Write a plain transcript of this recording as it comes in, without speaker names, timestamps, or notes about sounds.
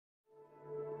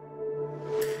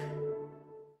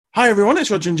Hi everyone, it's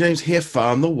Roger and James here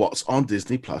from the What's on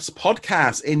Disney Plus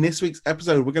podcast. In this week's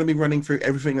episode, we're going to be running through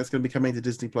everything that's going to be coming to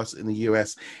Disney Plus in the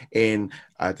US in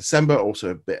December, also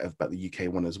a bit about the UK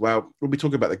one as well. We'll be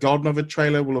talking about the Godmother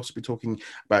trailer. We'll also be talking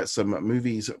about some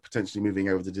movies potentially moving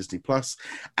over to Disney Plus.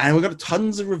 And we've got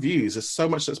tons of reviews. There's so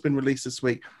much that's been released this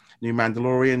week. New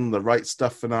Mandalorian, the Right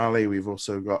Stuff finale. We've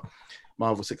also got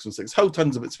Marvel 616, whole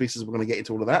tons of its pieces. We're going to get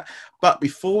into all of that. But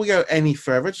before we go any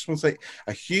further, I just want to say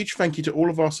a huge thank you to all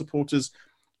of our supporters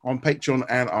on Patreon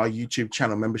and our YouTube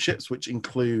channel memberships, which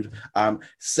include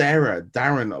Sarah,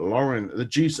 Darren, Lauren, The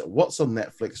Juice, What's on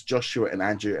Netflix, Joshua, and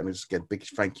Andrew. And I just get a big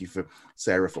thank you for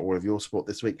Sarah for all of your support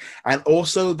this week. And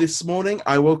also this morning,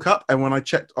 I woke up and when I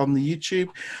checked on the YouTube,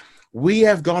 we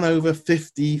have gone over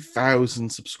 50,000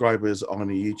 subscribers on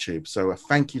YouTube. So a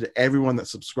thank you to everyone that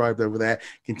subscribed over there.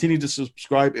 Continue to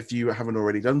subscribe if you haven't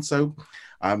already done so.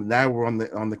 Now we're on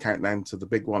the countdown to the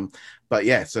big one. But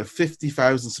yeah, so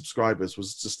 50,000 subscribers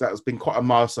that has been quite a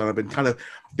milestone. I've been kind of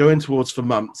going towards for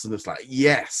months, and it's like,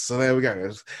 yes, so there we go.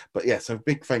 But yeah, so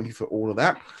big thank you for all of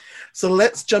that. So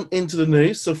let's jump into the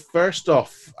news. So first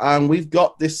off, we've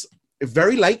got this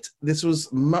very late. This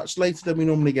was much later than we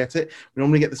normally get it. We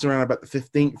normally get this around about the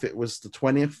 15th. It was the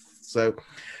 20th. So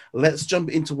let's jump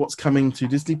into what's coming to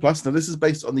Disney Plus. Now, this is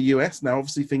based on the US. Now,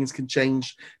 obviously, things can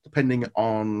change depending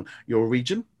on your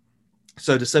region.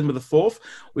 So December the 4th,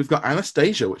 we've got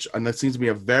Anastasia, which I know seems to be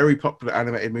a very popular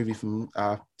animated movie from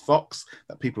Fox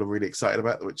that people are really excited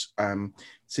about, which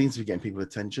seems to be getting people's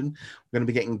attention. We're going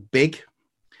to be getting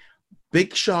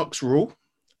Big Shark's Rule,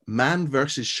 Man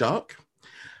versus Shark,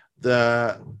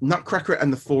 The Nutcracker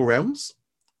and the Four Realms,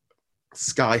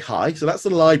 Sky High. So that's the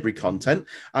library content.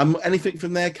 Anything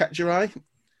from there catch your eye?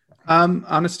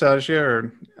 Anastasia,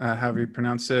 or however you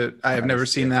pronounce it. I have never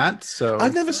seen that. So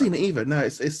I've never seen it either. No,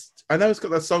 it's. I know it's got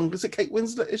that song. Is it Kate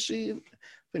Winslet? Is she? I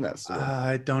think that's.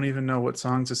 I don't even know what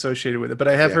song's associated with it, but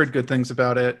I have heard good things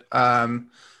about it.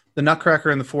 The Nutcracker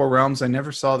and the Four Realms. I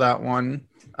never saw that one.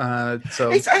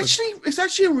 So it's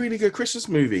actually a really good Christmas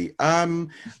movie.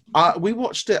 We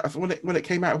watched it when it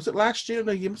came out. Was it last year?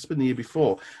 No, it must have been the year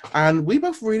before. And me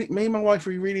and my wife,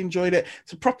 we really enjoyed it.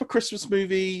 It's a proper Christmas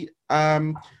movie.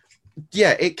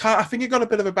 Yeah, I think it got a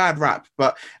bit of a bad rap,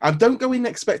 but don't go in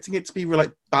expecting it to be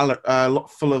like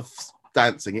full of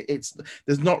dancing.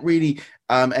 There's not really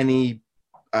any.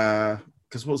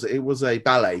 Because what was it? It was a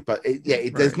ballet, but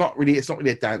there's not really. It's not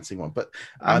really a dancing one. But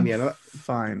I'm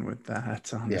fine with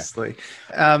that, honestly.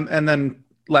 Yeah. And then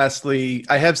lastly,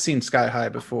 I have seen Sky High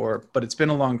before, but it's been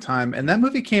a long time. And that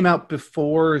movie came out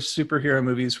before superhero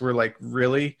movies were like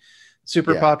really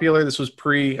super popular. This was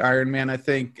pre Iron Man, I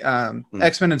think.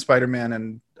 X-Men and Spider-Man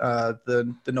and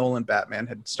the Nolan Batman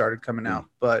had started coming out,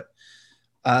 but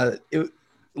it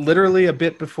literally a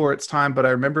bit before its time, but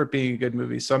I remember it being a good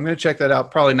movie. So I'm going to check that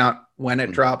out. Probably not when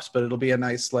it drops, but it'll be a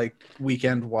nice like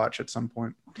weekend watch at some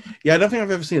point. Yeah, I don't think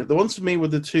I've ever seen it. The ones for me were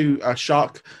the two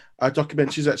shark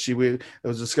documentaries. Actually, there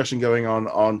was a discussion going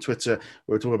on Twitter.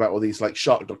 We were talking about all these like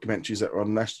shark documentaries that are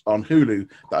on Hulu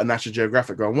that are National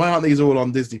Geographic. Going, why aren't these all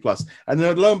on Disney Plus? And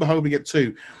then lo and behold, we get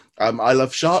two. I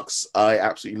love sharks. I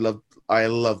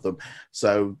love them.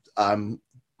 So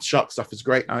shark stuff is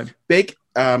great. Big.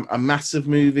 A massive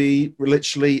movie,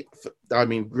 literally. I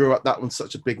mean, grew up. That one's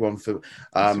such a big one for.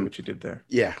 See what you did there.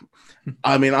 Yeah,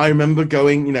 I mean, I remember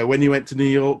going. You know, when you went to New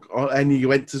York and you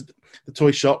went to the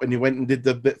toy shop and you went and did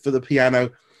the bit for the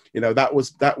piano. You know, that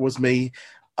was me.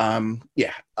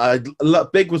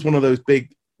 Big was one of those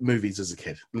big movies as a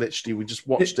kid. Literally, we just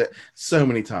watched it so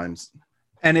many times.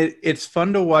 And it's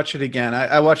fun to watch it again.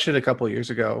 I watched it a couple of years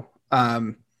ago.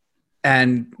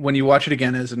 And when you watch it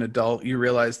again as an adult, you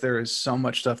realize there is so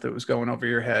much stuff that was going over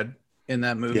your head in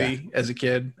that movie as a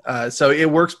kid. So it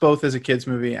works both as a kid's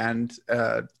movie and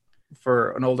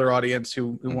for an older audience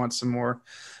who wants some more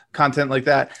content like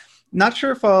that. Not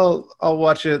sure if I'll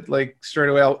watch it like straight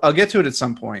away. I'll get to it at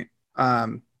some point.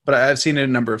 But I've seen it a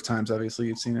number of times. Obviously,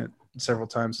 you've seen it several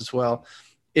times as well.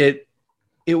 It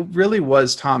really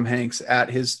was Tom Hanks at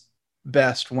his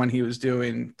best when he was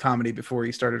doing comedy before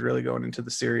he started really going into the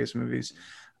serious movies.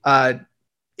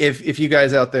 If you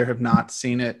guys out there have not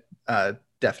seen it,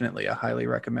 definitely a highly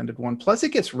recommended one. Plus, it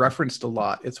gets referenced a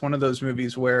lot. It's one of those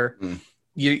movies where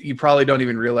you probably don't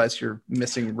even realize you're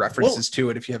missing references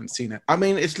to it if you haven't seen it. I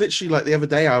mean, it's literally like the other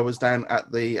day I was down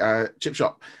at the chip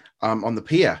shop on the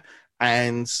pier,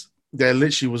 and there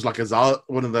literally was like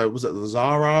one of the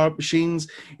Zara machines,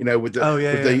 you know, with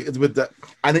the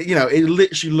and it, you know, it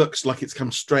literally looks like it's come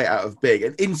straight out of Big,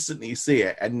 and instantly you see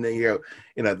it, and you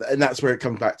know, and that's where it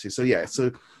comes back to. So yeah,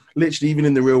 so literally even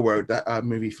in the real world, that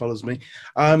movie follows me.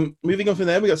 Moving on from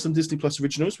there, we got some Disney Plus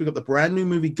originals. We got the brand new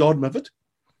movie Godmothered.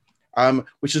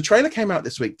 which the trailer came out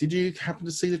this week. Did you happen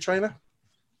to see the trailer?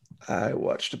 I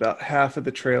watched about half of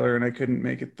the trailer and I couldn't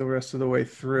make it the rest of the way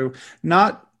through.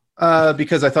 Not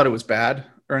because I thought it was bad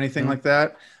or anything like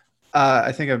that.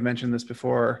 I think I've mentioned this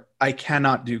before. I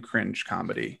cannot do cringe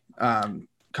comedy.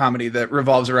 Comedy that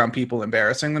revolves around people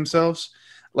embarrassing themselves.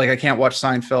 Like I can't watch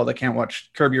Seinfeld. I can't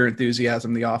watch Curb Your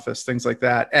Enthusiasm, The Office, things like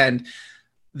that. And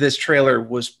this trailer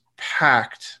was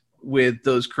packed with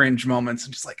those cringe moments.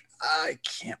 I'm just like, I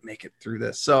can't make it through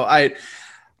this. So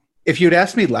if you'd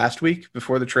asked me last week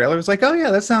before the trailer, I was like, oh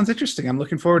yeah, that sounds interesting. I'm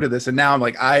looking forward to this. And now I'm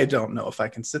like, I don't know if I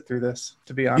can sit through this,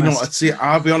 to be honest. You know what? See,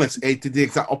 I'll be honest. It did the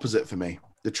exact opposite for me.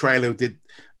 The trailer did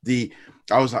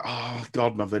I was like, oh,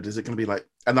 Godmother, is it going to be like?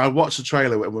 And I watched the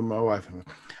trailer with my wife,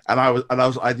 and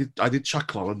I did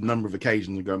chuckle on a number of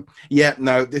occasions and going, yeah,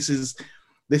 no, it's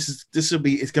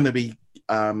going to be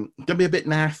a bit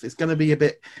naff. It's going to be a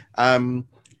bit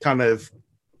kind of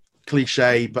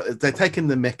cliche, but they're taking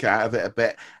the mick out of it a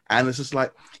bit, and it's just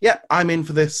like, yeah, I'm in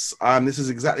for this. This is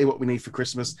exactly what we need for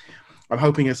Christmas. I'm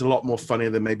hoping it's a lot more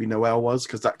funnier than maybe Noelle was,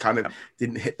 because that kind of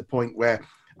didn't hit the point where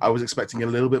I was expecting a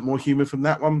little bit more humor from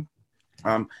that one.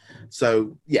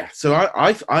 So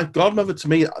I Godmother, to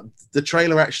me, the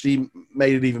trailer actually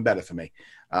made it even better for me.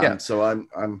 So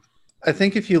I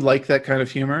think if you like that kind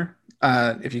of humor,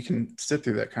 if you can sit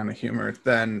through that kind of humor,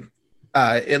 then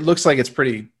it looks like it's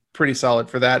pretty solid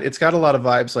for that. It's got a lot of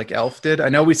vibes like Elf did. I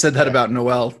know we said that about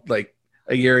Noelle like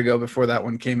a year ago before that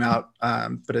one came out,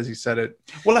 but as you said,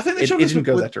 I think it didn't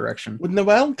go that direction. With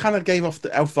Noelle, kind of gave off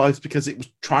the Elf vibes because it was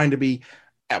trying to be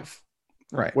Elf,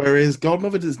 right? Whereas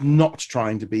Godmother is not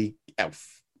trying to be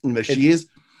Elf. You know, she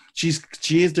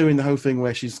is doing the whole thing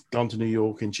where she's gone to New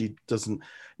York and she doesn't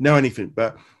know anything.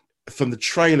 But from the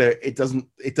trailer, it doesn't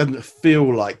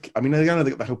feel like. I mean, they got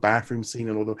the whole bathroom scene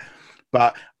and all that,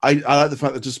 but I like the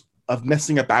fact that just of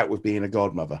messing about with being a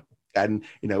godmother, and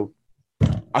you know,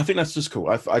 I think that's just cool.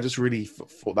 I just really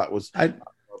thought that was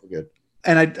good.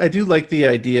 And I do like the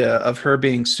idea of her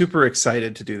being super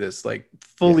excited to do this, like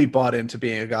fully bought into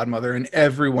being a godmother, and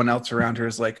everyone else around her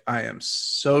is like, I am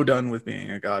so done with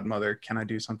being a godmother. Can I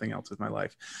do something else with my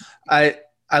life? I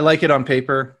like it on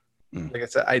paper. Like I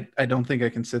said, I don't think I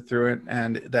can sit through it.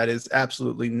 And that is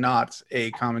absolutely not a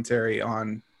commentary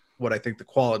on what I think the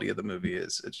quality of the movie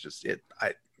is. It's just So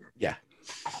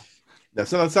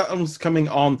that one's coming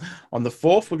on the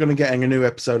 4th. We're going to get a new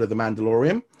episode of The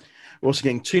Mandalorian. We're also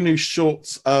getting 2 new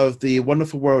shorts of The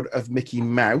Wonderful World of Mickey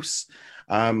Mouse.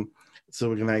 So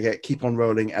we're going to get Keep on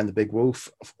Rolling and The Big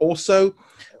Wolf. Also,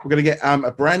 we're going to get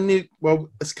a brand new,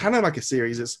 well, it's kind of like a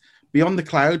series. It's Beyond the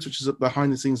Clouds, which is a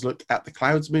behind-the-scenes look at the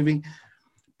Clouds movie.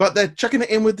 But they're chucking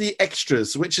it in with the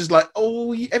extras, which is like,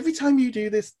 every time you do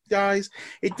this, guys,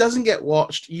 it doesn't get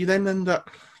watched. You then end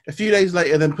up a few days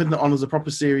later then putting it on as a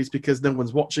proper series because no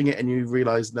one's watching it and you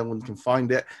realize no one can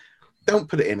find it. Don't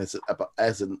put it in as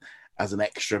an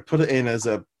extra. Put it in as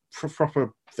a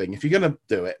proper thing. If you're going to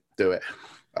do it, do it.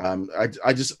 And that's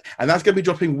going to be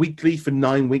dropping weekly for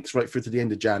 9 weeks right through to the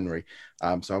end of January.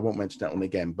 So I won't mention that one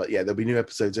again. But yeah, there'll be new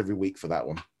episodes every week for that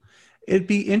one. It'd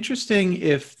be interesting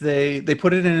if they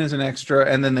put it in as an extra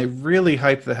and then they really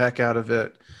hype the heck out of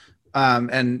it,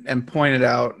 and point it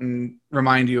out and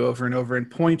remind you over and over and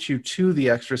point you to the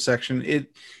extra section.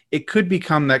 It could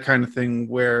become that kind of thing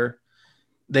where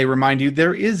they remind you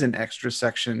there is an extra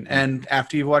section, and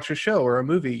after you watch a show or a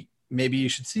movie, maybe you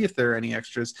should see if there are any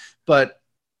extras. But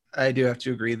I do have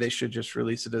to agree they should just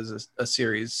release it as a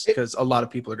series because a lot of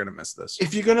people are going to miss this.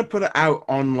 If you're going to put it out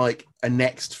on like a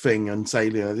next thing and say,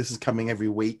 this is coming every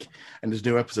week and there's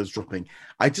new episodes dropping,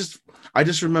 I just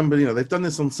remember, they've done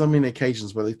this on so many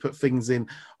occasions where they've put things in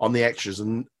on the extras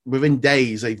and within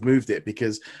days they've moved it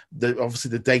because obviously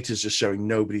the data is just showing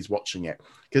nobody's watching it,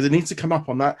 because it needs to come up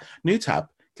on that new tab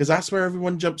because that's where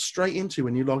everyone jumps straight into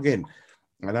when you log in.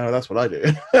 I know that's what I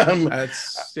do.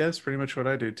 That's pretty much what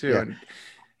I do too. Yeah.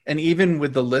 And even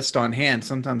with the list on hand,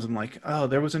 sometimes I'm like, oh,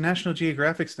 there was a National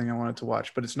Geographic thing I wanted to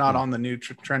watch, but it's not on the new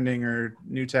trending or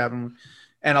new tab.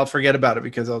 And I'll forget about it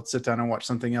because I'll sit down and watch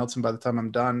something else. And by the time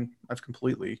I'm done, I've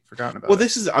completely forgotten about it. Well,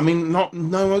 this is,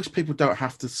 most people don't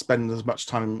have to spend as much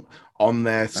time on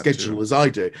their schedule as I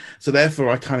do. So therefore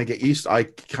I kind of get used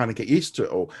to it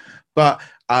all. But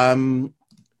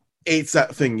it's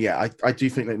that thing. Yeah, I do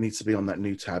think that it needs to be on that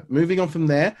new tab. Moving on from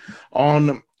there,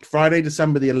 on Friday,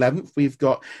 December the 11th, we've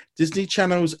got Disney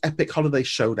Channel's Epic Holiday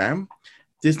Showdown,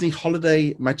 Disney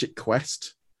Holiday Magic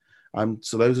Quest.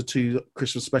 So those are 2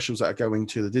 Christmas specials that are going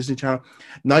to the Disney Channel.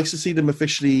 Nice to see them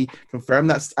officially confirmed.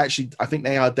 That's actually, I think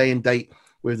they are day and date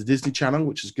with the Disney Channel,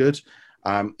 which is good.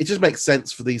 It just makes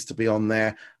sense for these to be on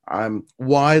there.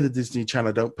 Why the Disney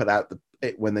Channel don't put out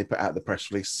it when they put out the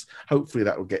press release. Hopefully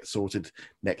that will get sorted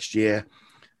next year.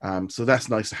 So that's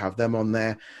nice to have them on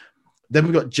there. Then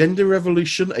we've got Gender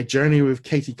Revolution, A Journey with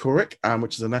Katie Couric,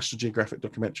 which is a National Geographic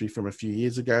documentary from a few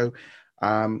years ago.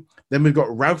 Then we've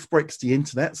got Ralph Breaks the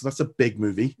Internet. So that's a big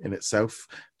movie in itself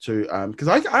too. Because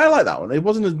I like that one. It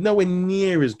wasn't nowhere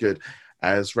near as good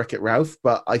as Wreck-It Ralph,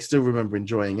 but I still remember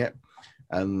enjoying it.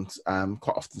 And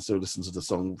quite often still listen to the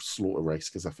song Slaughter Race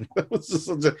because I think that was just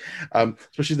such a,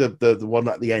 especially the one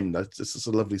at the end. It's just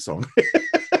a lovely song.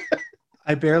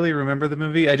 I barely remember the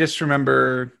movie. I just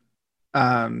remember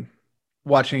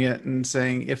watching it and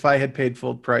saying, if I had paid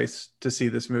full price to see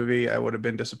this movie, I would have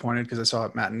been disappointed because I saw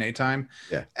it matinee time.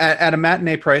 Yeah. At a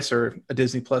matinee price or a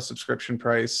Disney Plus subscription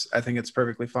price, I think it's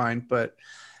perfectly fine. But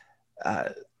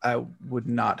I would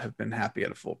not have been happy at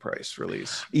a full price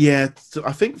release. Yeah, so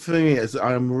I think for me,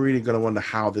 I'm really going to wonder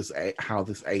how this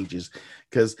ages,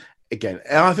 because again,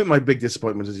 I think my big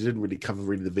disappointment is it didn't really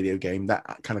cover the video game.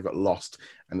 That kind of got lost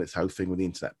and its whole thing with the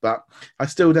internet. But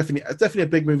it's definitely a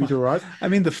big movie to arrive. I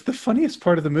mean, the funniest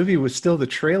part of the movie was still the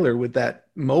trailer with that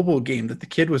mobile game that the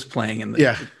kid was playing and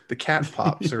the cat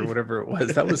pops or whatever it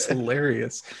was. That was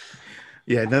hilarious.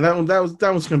 Yeah, no, that was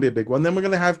going to be a big one. Then we're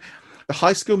going to have the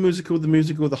High School Musical,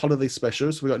 the holiday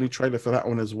special. So we got a new trailer for that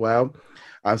one as well.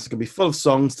 So it's going to be full of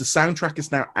songs. The soundtrack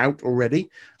is now out already.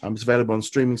 It's available on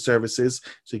streaming services,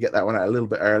 so you get that one out a little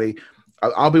bit early.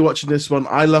 I'll be watching this one.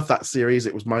 I love that series.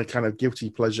 It was my kind of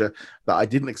guilty pleasure that I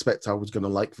didn't expect I was going to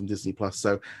like from Disney Plus.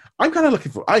 So I'm kind of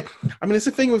looking for. I mean, it's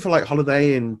a thing with like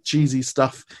holiday and cheesy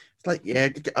stuff. It's like, yeah,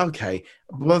 okay.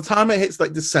 By the time it hits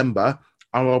like December,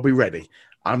 I'll be ready.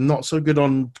 I'm not so good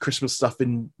on Christmas stuff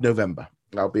in November.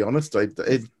 I'll be honest.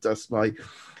 That's my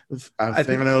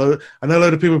thing. I know a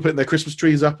load of people putting their Christmas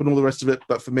trees up and all the rest of it,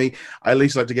 but for me, I at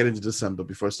least like to get into December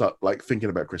before I start like thinking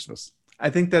about Christmas. I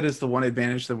think that is the one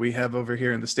advantage that we have over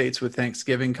here in the States with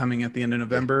Thanksgiving coming at the end of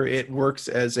November. It works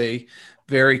as a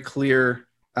very clear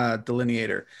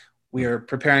delineator. We are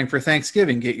preparing for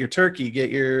Thanksgiving. Get your turkey, get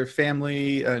your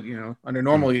family, under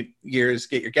normal years,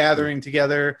 get your gathering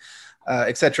together,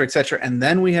 et cetera, et cetera. And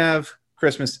then we have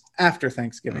Christmas after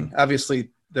Thanksgiving. Obviously,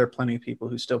 there are plenty of people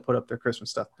who still put up their Christmas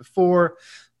stuff before,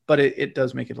 but it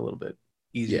does make it a little bit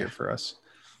easier for us.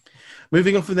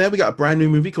 Moving on from there, we got a brand new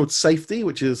movie called Safety,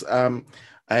 which is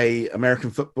a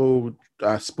American football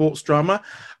sports drama.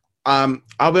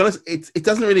 I'll be honest, it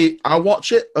doesn't really. I'll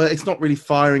watch it. It's not really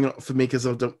firing up for me because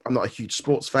I'm not a huge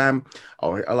sports fan.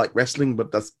 I like wrestling,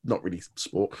 but that's not really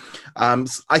sport.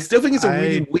 I still think it's a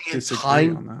really weird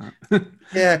time.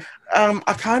 Yeah.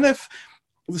 I kind of.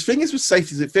 The thing is with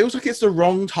Safety, it feels like it's the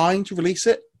wrong time to release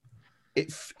it.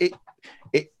 It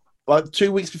like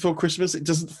 2 weeks before Christmas. It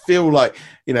doesn't feel like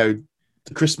the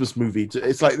Christmas movie.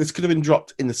 It's like this could have been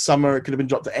dropped in the summer. It could have been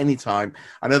dropped at any time.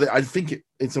 I know that I think it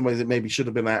in some ways it maybe should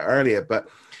have been out earlier, but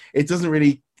it doesn't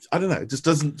really. I don't know. It just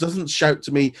doesn't shout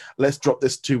to me. Let's drop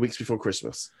this 2 weeks before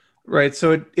Christmas. Right.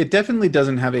 So it definitely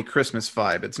doesn't have a Christmas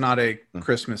vibe. It's not a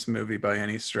Christmas movie by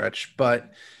any stretch,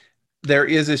 but there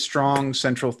is a strong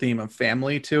central theme of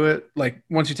family to it. Like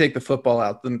once you take the football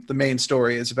out, the main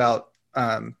story is about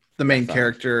the main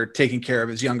character taking care of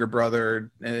his younger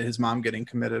brother, his mom getting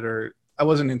committed, or I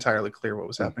wasn't entirely clear what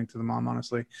was happening to the mom,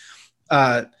 honestly.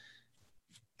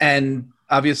 And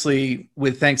obviously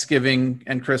with Thanksgiving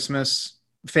and Christmas,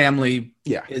 family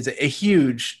is a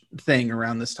huge thing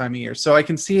around this time of year. So I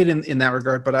can see it in that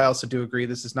regard, but I also do agree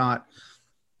this is not,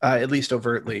 at least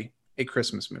overtly, a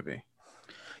Christmas movie.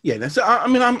 Yeah, so I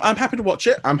mean, I'm happy to watch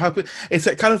it. I'm happy. It's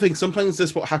that kind of thing. Sometimes this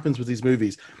is what happens with these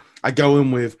movies. I go in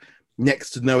with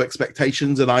next to no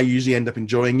expectations, and I usually end up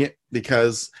enjoying it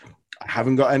because I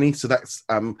haven't got any. So that's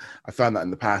I found that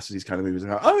in the past with these kind of movies.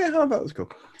 And that was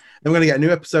cool. Then we're going to get a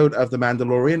new episode of The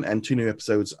Mandalorian and 2 new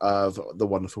episodes of The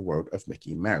Wonderful World of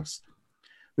Mickey Mouse.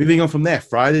 Moving on from there,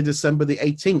 Friday, December the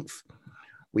 18th,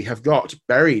 we have got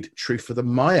Buried, Truth of the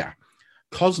Maya,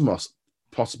 Cosmos,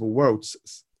 Possible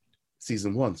Worlds,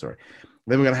 Season 1, sorry.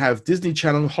 Then we're going to have Disney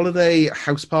Channel Holiday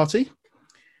House Party,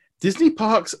 Disney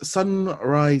Parks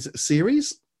Sunrise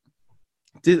Series.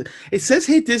 It says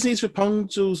here Disney's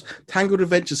Rapunzel's Tangled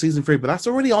Adventure Season 3, but that's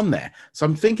already on there. So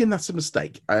I'm thinking that's a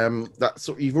mistake. That's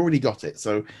you've already got it.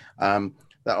 So that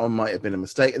one might have been a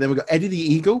mistake. And then we've got Eddie the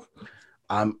Eagle.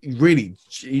 Really,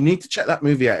 you need to check that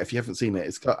movie out if you haven't seen it.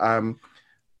 It's got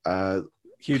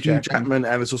Hugh Jackman,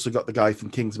 and it's also got the guy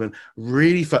from Kingsman.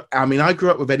 Really fun. I mean, I grew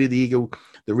up with Eddie the Eagle,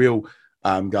 the real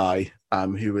guy,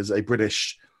 who was a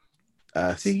British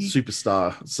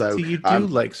superstar. So you do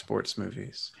like sports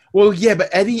movies. Well, yeah, but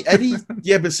Eddie,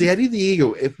 yeah, but see, Eddie the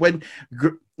Eagle.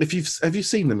 Have you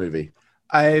seen the movie?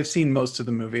 I've seen most of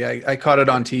the movie. I caught it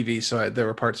on TV, so there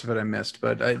were parts of it I missed,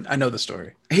 but I know the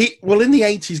story. In the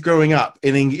 80s growing up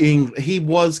in England, he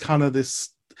was kind of this,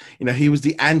 he was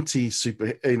the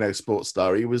anti-super, sports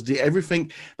star. He was the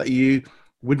everything that you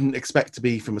wouldn't expect to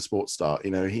be from a sports star,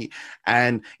 so he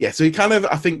kind of,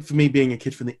 I think for me being a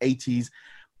kid from the 80s,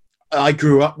 I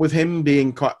grew up with him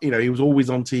being quite, he was always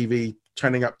on TV,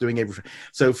 turning up, doing everything.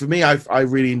 So for me, I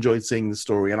really enjoyed seeing the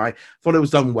story, and I thought it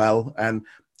was done well. And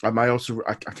I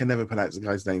can never pronounce the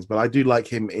guy's names, but I do like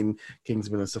him in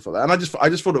Kingsman and stuff like that. And I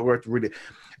just thought it worked really.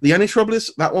 The only trouble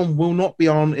is that one will not be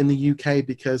on in the UK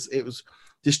because it was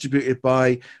distributed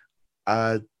by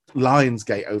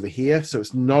Lionsgate over here, so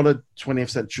it's not a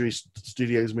 20th Century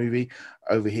Studios movie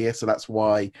over here. So that's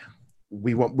why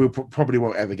we'll probably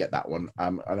won't ever get that one.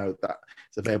 I know that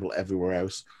it's available everywhere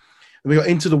else. And we got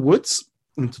Into the Woods,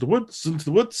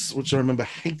 which I remember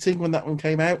hating when that one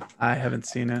came out. I haven't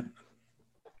seen it.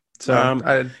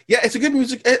 So it's a good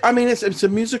music. I mean, it's a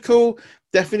musical,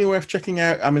 definitely worth checking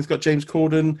out. It's got James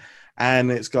Corden,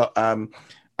 and it's got Anna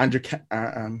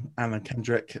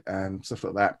Kendrick and stuff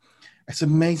like that. It's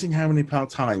amazing how many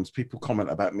times people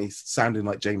comment about me sounding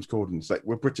like James Corden. It's like,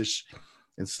 we're British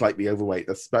and slightly overweight.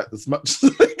 That's about as much.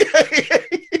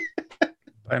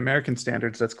 By American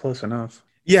standards, that's close enough.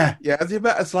 Yeah.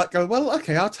 It's like, well,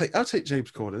 okay, I'll take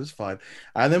James Corden. It's fine.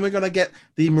 And then we're gonna get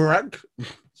the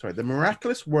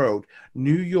Miraculous World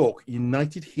New York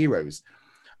United Heroes.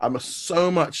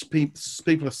 So much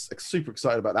people are super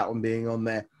excited about that one being on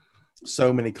there.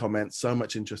 So many comments, so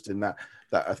much interest in that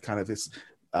kind of this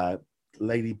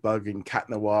Ladybug and Cat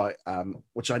Noir,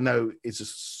 which I know is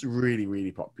just really,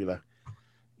 really popular.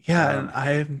 Yeah,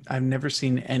 and I've never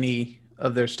seen any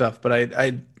of their stuff, but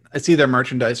I see their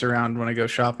merchandise around when I go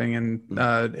shopping, and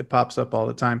it pops up all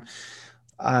the time.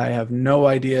 I have no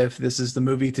idea if this is the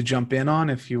movie to jump in on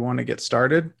if you want to get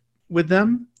started with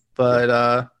them,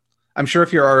 but I'm sure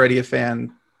if you're already a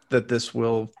fan that this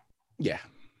will. Yeah.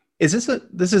 This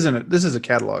is a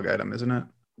catalog item, isn't it?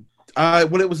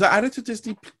 Well, it was added to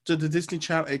the Disney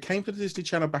Channel. It came to the Disney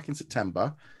Channel back in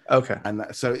September. Okay. And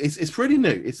so it's pretty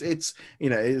new. It's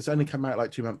only come out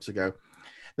like 2 months ago.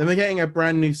 Then we're getting a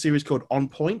brand new series called On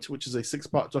Point, which is a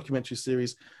 6-part documentary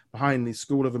series behind the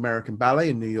School of American Ballet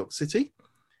in New York City.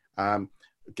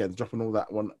 Again, dropping all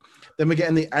that one. Then we're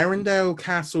getting the Arendelle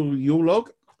Castle Yule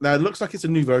Log. Now, it looks like it's a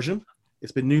new version.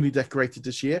 It's been newly decorated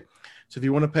this year. So if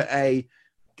you want to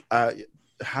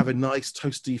have a nice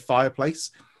toasty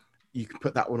fireplace, you can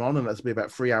put that one on, and that's be about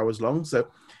 3 hours long. So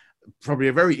probably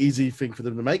a very easy thing for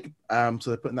them to make. So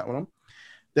they're putting that one on.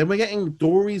 Then we're getting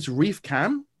Dory's Reef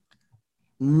Cam.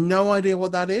 No idea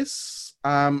what that is.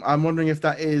 I'm wondering if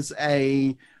that is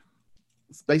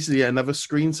basically another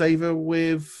screensaver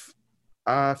with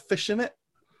fish in it.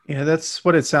 Yeah, that's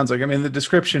what it sounds like. I mean, the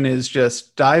description is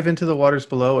just dive into the waters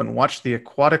below and watch the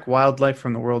aquatic wildlife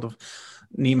from the world of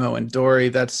Nemo and Dory.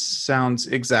 That sounds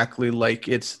exactly like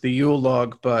it's the Yule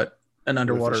log, but an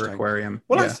underwater aquarium.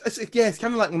 Well, yeah. It's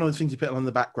kind of like one of those things you put on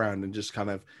the background and just kind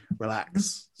of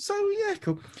relax. So yeah,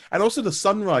 cool. And also the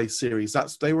Sunrise series,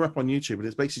 they were up on YouTube, and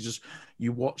it's basically just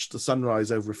you watch the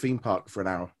sunrise over a theme park for an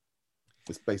hour.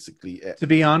 That's basically it. To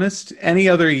be honest, any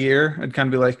other year I'd kind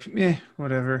of be like,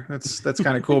 whatever. That's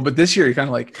kind of cool. But this year you're kind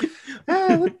of like,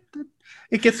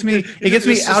 it gets me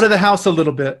out of the house a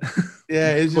little bit.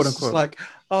 Yeah, it's just like,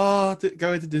 going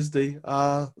to Disney.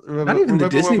 Not even the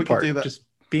Disney part, just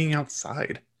being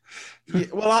outside. Yeah,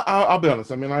 well, I'll be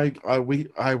honest. I mean,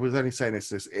 I was only saying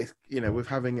this. With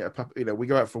having a pup, we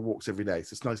go out for walks every day,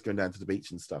 so it's nice going down to the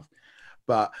beach and stuff.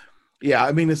 But yeah,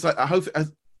 I mean, it's like I hope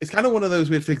it's kind of one of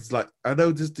those weird things. Like, I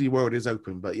know Disney World is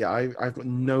open, but yeah, I've got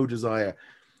no desire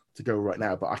to go right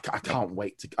now. But I can't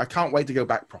wait to go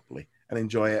back properly and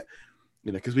enjoy it.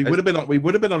 Because we would have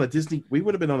been on a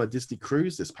Disney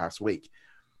cruise this past week.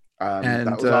 And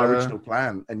that was our original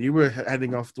plan. And you were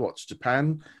heading off to watch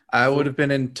Japan. I would have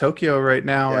been in Tokyo right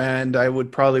now, and I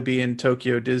would probably be in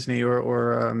Tokyo Disney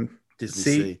or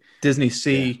Disney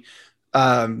Sea.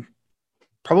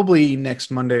 Probably next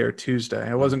Monday or Tuesday.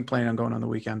 I wasn't planning on going on the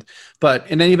weekend, but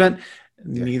in any event,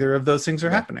 neither of those things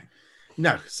are happening.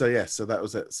 No, so that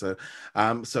was it. So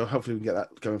hopefully we can get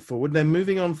that going forward. Then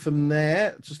moving on from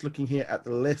there, just looking here at the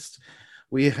list,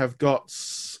 we have got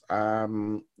a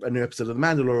new episode of The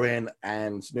Mandalorian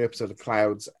and a new episode of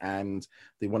Clouds and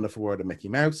The Wonderful World of Mickey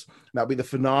Mouse. That'll be the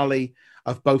finale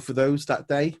of both of those that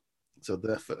day. So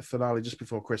the finale just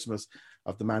before Christmas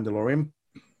of The Mandalorian.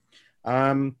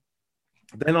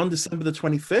 Then on December the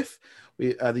 25th,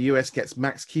 the US gets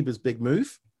Max Keeber's Big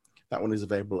Move. That one is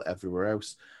available everywhere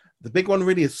else. The big one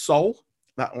really is Soul.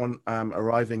 That one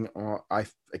arriving on, I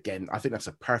think that's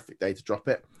a perfect day to drop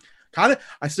it. Kind of.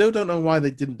 I still don't know why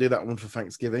they didn't do that one for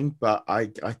Thanksgiving, but I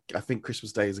think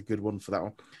Christmas Day is a good one for that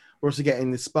one. We're also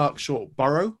getting the Spark Short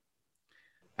Burrow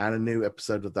and a new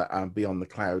episode of that Beyond the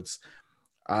Clouds.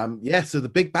 So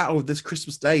the big battle of this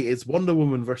Christmas Day is Wonder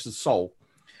Woman versus Soul.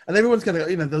 And everyone's going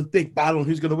to, the big battle,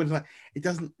 who's going to win. It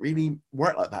doesn't really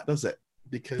work like that, does it?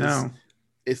 Because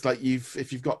it's like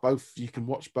if you've got both, you can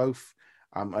watch both.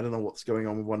 I don't know what's going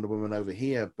on with Wonder Woman over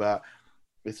here, but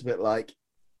it's a bit like,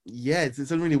 it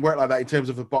doesn't really work like that in terms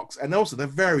of a box. And also, they're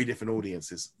very different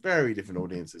audiences. Very different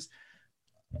audiences.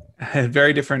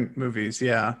 Very different movies,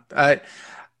 yeah. I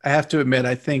have to admit,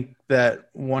 I think that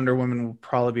Wonder Woman will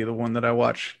probably be the one that I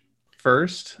watch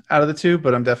first out of the two,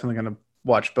 but I'm definitely going to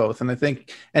watch both. And I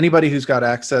think anybody who's got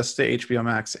access to HBO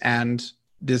Max and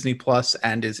Disney Plus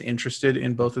and is interested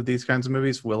in both of these kinds of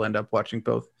movies will end up watching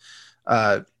both.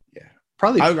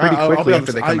 Probably pretty quickly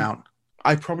after they come out.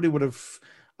 I probably would have.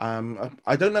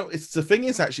 I don't know. It's the thing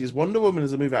is Wonder Woman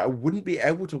is a movie I wouldn't be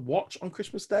able to watch on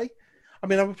Christmas Day. I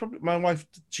mean, I would probably. My wife,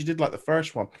 she did like the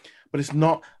first one, but it's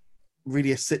not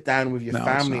really a sit down with your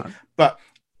family. But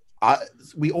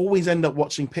we always end up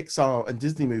watching Pixar and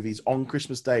Disney movies on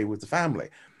Christmas Day with the family.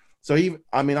 So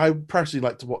I personally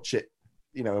like to watch it,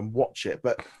 and watch it.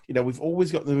 But we've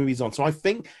always got the movies on. So I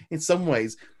think in some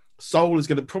ways, Soul is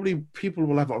going to probably people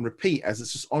will have it on repeat as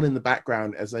it's just on in the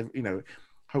background as they,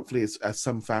 hopefully as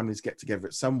some families get together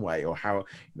at some way or how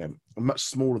much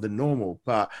smaller than normal.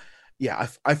 But yeah,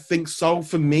 I think Soul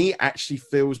for me actually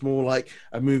feels more like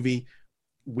a movie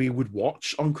we would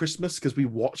watch on Christmas because we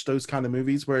watch those kind of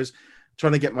movies. Whereas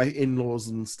trying to get my in-laws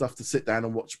and stuff to sit down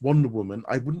and watch Wonder Woman,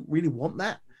 I wouldn't really want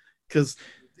that because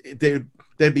they'd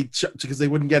be because they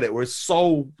wouldn't get it. Whereas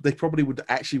Soul, they probably would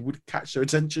catch their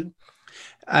attention.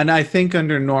 And I think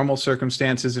under normal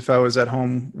circumstances, if I was at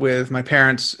home with my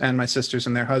parents and my sisters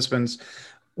and their husbands,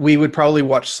 we would probably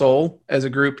watch Soul as a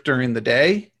group during the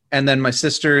day. And then my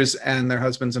sisters and their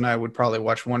husbands and I would probably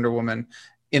watch Wonder Woman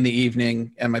in the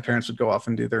evening, and my parents would go off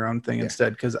and do their own thing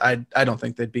instead, because I don't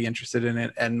think they'd be interested in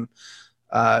it. And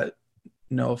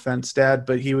no offense, Dad,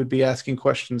 but he would be asking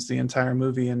questions the entire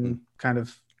movie and kind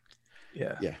of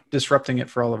disrupting it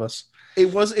for all of us.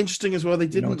 It was interesting as well. They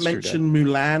didn't mention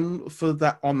Mulan for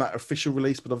that on that official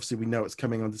release, but obviously we know it's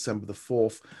coming on December the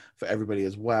 4th for everybody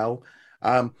as well.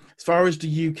 As far as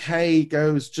the UK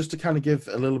goes, just to kind of give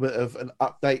a little bit of an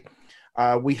update,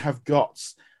 we have got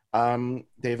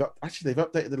they've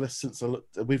updated the list since I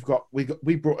looked.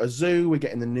 We brought a zoo. We're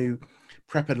getting the new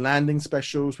Prep and Landing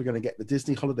specials. We're going to get the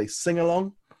Disney Holiday Sing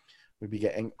Along. We'll be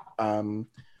getting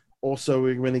also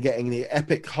we're going to getting the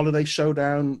Epic Holiday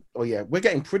Showdown. Oh yeah, we're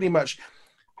getting pretty much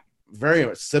very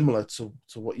much similar to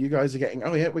what you guys are getting.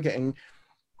 Oh yeah, we're getting.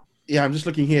 Yeah, I'm just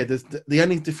looking here. There's the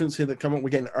only difference here that come up. We're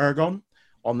getting Ergon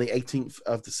on the 18th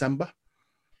of December.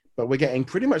 But we're getting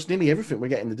pretty much nearly everything. We're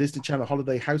getting the Disney Channel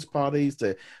Holiday House Parties,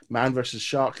 the Man vs.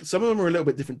 Shark. Some of them are a little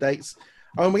bit different dates.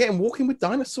 And we're getting Walking with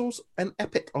Dinosaurs and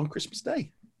Epic on Christmas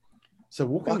Day. So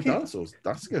Walking with Dinosaurs,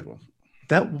 that's a good one.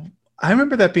 I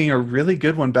remember that being a really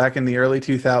good one back in the early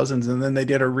 2000s. And then they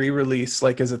did a re-release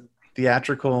like as a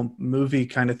theatrical movie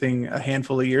kind of thing a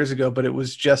handful of years ago. But it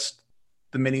was just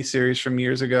the miniseries from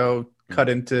years ago cut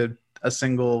into a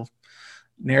single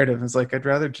narrative. It's like, I'd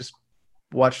rather just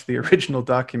watch the original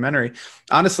documentary.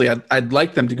 Honestly, I'd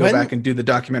like them to go back and do the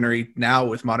documentary now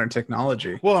with modern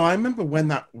technology. Well, I remember when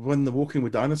the Walking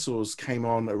with Dinosaurs came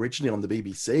on originally on the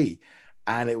BBC,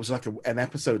 and it was like an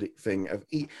episodic thing of.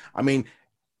 It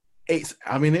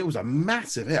was a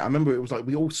massive hit. I remember it was like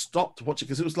we all stopped watching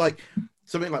because it was like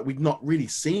something like we'd not really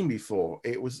seen before.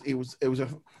 I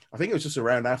think it was just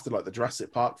around after like the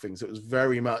Jurassic Park thing, so it was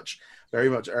very much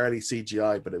early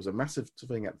CGI, but it was a massive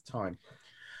thing at the time.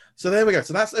 So there we go.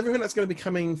 So that's everything that's going to be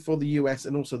coming for the US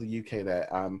and also the UK there.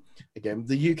 Again,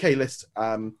 the UK list,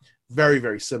 very,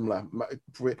 very similar.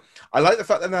 I like the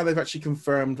fact that now they've actually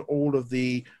confirmed all of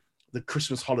the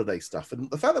Christmas holiday stuff. And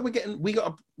the fact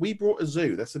that we brought a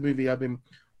zoo. That's a movie I've been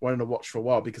wanting to watch for a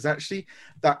while because actually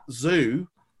that zoo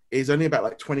is only about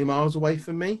like 20 miles away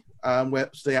from me,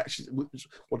 what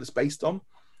it's based on.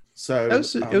 So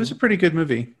it was a pretty good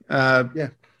movie.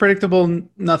 Predictable,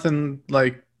 nothing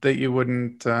like that you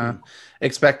wouldn't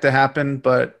expect to happen,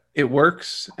 but it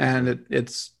works, and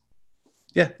it's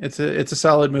a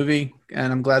solid movie,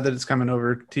 and I'm glad that it's coming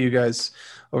over to you guys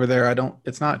over there.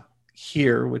 It's not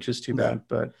here, which is too bad,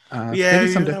 but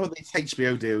maybe someday. You know, these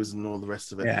HBO deals and all the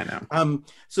rest of it. Yeah, I know.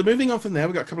 So moving on from there,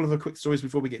 we've got a couple of other quick stories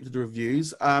before we get into the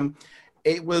reviews.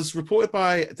 It was reported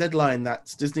by Deadline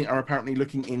that Disney are apparently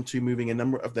looking into moving a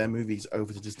number of their movies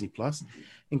over to Disney Plus,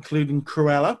 including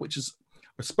Cruella, which was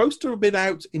supposed to have been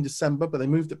out in December, but they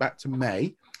moved it back to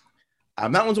May.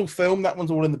 That one's all filmed. That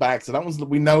one's all in the bag. So that one's,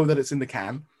 we know that it's in the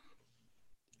can.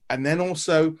 And then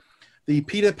also the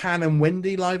Peter Pan and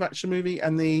Wendy live action movie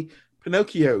and the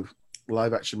Pinocchio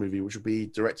live action movie, which will be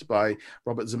directed by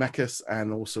Robert Zemeckis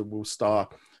and also will star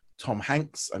Tom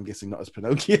Hanks. I'm guessing not as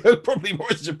Pinocchio, probably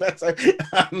more as Geppetto.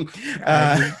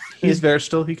 He's there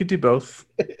still. He could do both.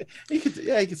 he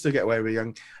could still get away with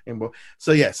a young boy.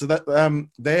 So that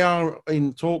they are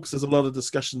in talks. There's a lot of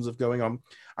discussions of going on.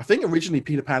 I think originally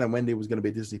Peter Pan and Wendy was going to be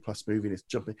a Disney Plus movie, and it's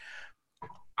jumping.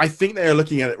 I think they are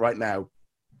looking at it right now.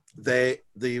 There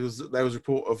was a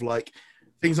report of like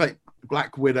things like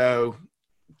Black Widow,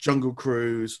 Jungle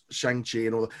Cruise, Shang-Chi,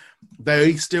 and all that.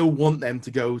 They still want them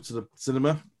to go to the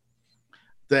cinema.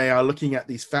 They are looking at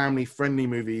these family-friendly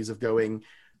movies of going,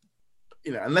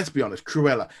 and let's be honest,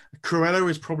 Cruella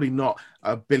is probably not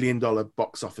a $1 billion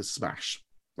box office smash,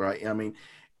 right? I mean,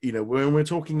 when we're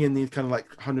talking in these kind of like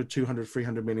 100, 200,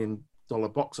 $300 million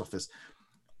box office,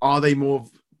 are they more,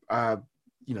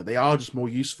 they are just more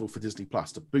useful for Disney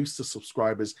Plus to boost the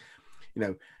subscribers,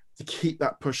 to keep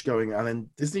that push going. And then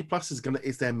Disney Plus is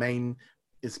becoming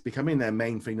their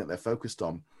main thing that they're focused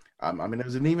on. I mean, there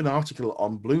was even an article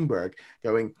on Bloomberg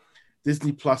going,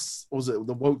 Disney Plus, or was it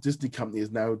the Walt Disney Company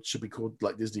should be called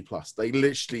like Disney Plus.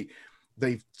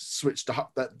 They've switched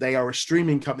up that they are a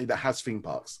streaming company that has theme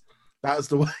parks. That is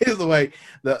the way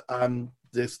that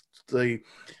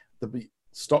the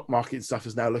stock market stuff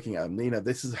is now looking at them.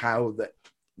 This is how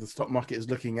the stock market is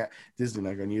looking at Disney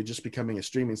now, and you're just becoming a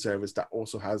streaming service that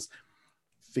also has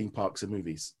theme parks and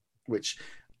movies, which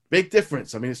big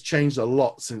difference. I mean, it's changed a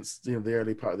lot since the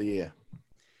early part of the year.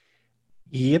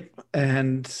 Yep,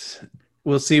 and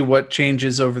we'll see what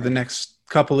changes over the next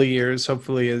couple of years,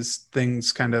 hopefully, as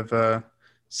things kind of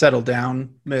settle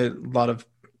down. A lot of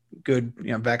good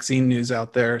vaccine news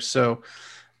out there, so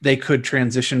they could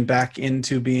transition back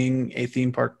into being a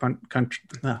theme park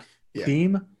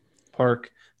theme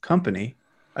park company.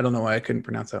 I don't know why I couldn't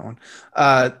pronounce that one.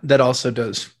 That also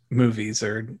does movies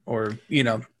or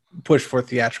push for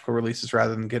theatrical releases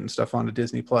rather than getting stuff onto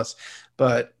Disney Plus.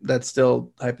 But that's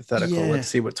still hypothetical. Yeah. Let's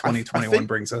see what 2021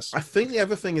 brings us. I think the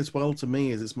other thing as well to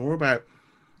me is it's more about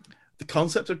the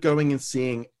concept of going and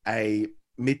seeing a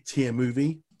mid-tier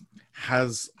movie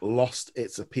has lost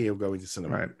its appeal going to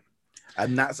cinema. Right.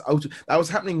 And that was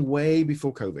happening way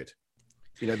before COVID.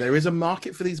 There is a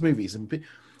market for these movies and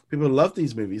people love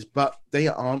these movies, but they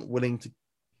aren't willing to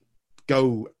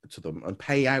go to them and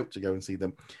pay out to go and see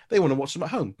them. They want to watch them at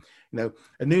home.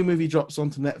 A new movie drops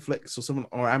onto Netflix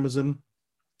or Amazon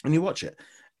and you watch it.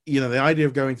 The idea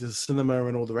of going to the cinema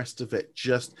and all the rest of it,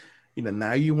 just,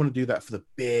 now you want to do that for the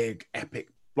big epic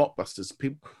blockbusters.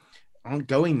 People aren't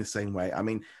going the same way. I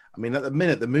mean, at the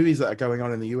minute, the movies that are going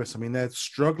on in the US, they're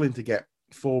struggling to get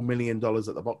 $4 million at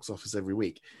the box office every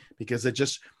week because they're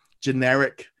just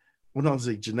generic. Well, not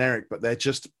necessarily generic, but they're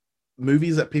just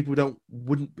movies that people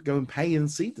wouldn't go and pay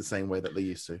and see the same way that they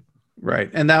used to.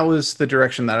 Right. And that was the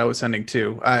direction that I was heading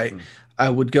to. I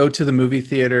would go to the movie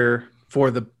theater for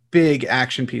the big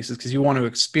action pieces because you want to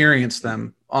experience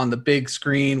them on the big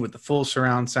screen with the full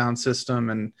surround sound system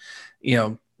and,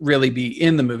 really be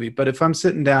in the movie. But if I'm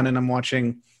sitting down and I'm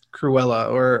watching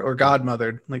Cruella or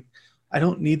Godmother, like I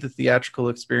don't need the theatrical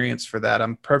experience for that.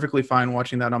 I'm perfectly fine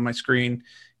watching that on my screen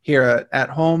here at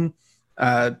home.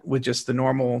 With just the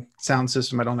normal sound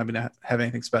system. I don't have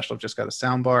anything special. I've just got a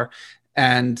sound bar.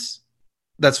 And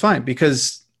that's fine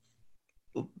because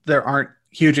there aren't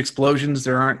huge explosions.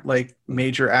 There aren't like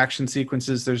major action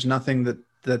sequences. There's nothing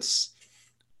that's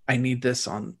I need this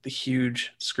on the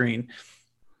huge screen.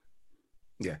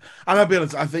 Yeah. And I'll be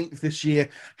honest, I think this year,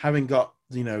 having got,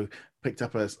 picked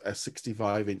up a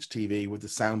 65-inch TV with the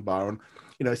sound bar on,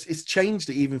 it's changed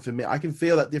it even for me. I can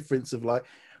feel that difference of like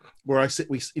where I sit,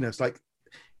 it's like,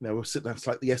 we'll sit down. It's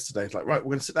like yesterday. It's like, right,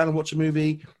 we're going to sit down and watch a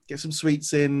movie, get some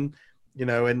sweets in,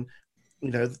 and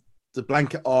the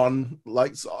blanket on,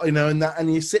 lights, and that,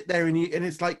 and you sit there and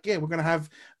it's like, yeah, we're going to have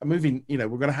a movie. We're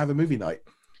going to have a movie night.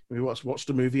 We watched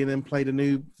a movie and then played a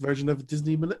new version of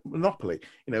Disney Monopoly.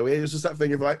 It was just that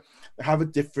thing of like have a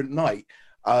different night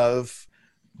of,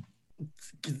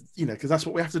 because that's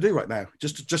what we have to do right now,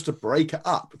 just to break it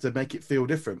up to make it feel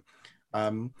different.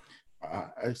 It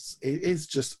is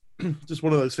just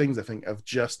one of those things, I think, of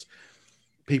just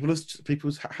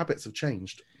people's habits have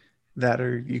changed. That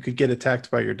or you could get attacked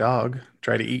by your dog,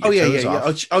 try to eat your toes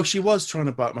off. Oh, she was trying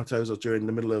to bite my toes off during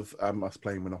the middle of us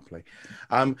playing Monopoly.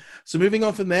 So moving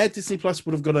on from there, Disney Plus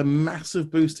would have got a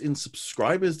massive boost in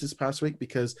subscribers this past week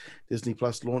because Disney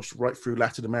Plus launched right through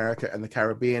Latin America and the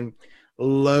Caribbean.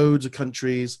 Loads of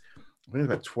countries. I think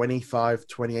about 25,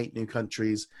 28 new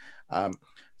countries.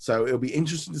 So it'll be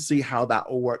interesting to see how that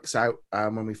all works out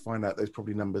when we find out those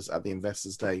probably numbers at the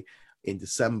Investors Day in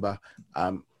December.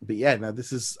 But yeah, no,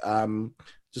 this is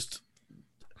just,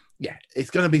 yeah,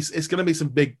 it's gonna be there's gonna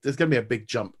be a big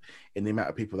jump in the amount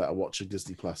of people that are watching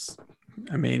Disney Plus.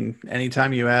 I mean,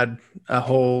 anytime you add a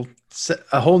whole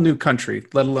new country,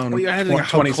 let alone you're adding a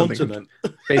whole continent,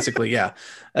 basically, yeah,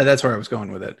 that's where I was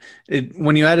going with it.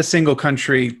 When you add a single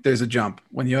country, there's a jump.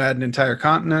 When you add an entire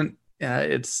continent,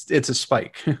 it's a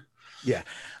spike. Yeah,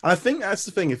 and I think that's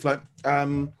the thing. If like,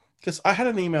 because I had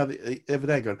an email the other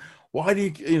day going, why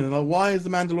do why is the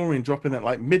Mandalorian dropping at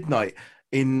like midnight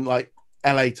in like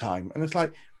LA time? And it's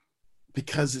like,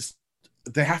 because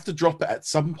they have to drop it at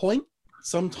some point,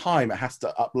 sometime it has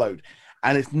to upload,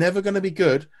 and it's never going to be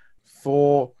good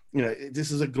for, this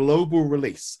is a global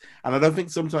release. And I don't think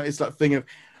sometimes it's that thing of,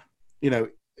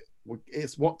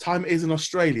 it's what time it is in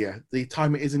Australia, the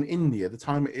time it is in India, the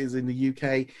time it is in the UK,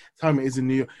 the time it is in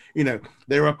New York.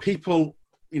 There are people,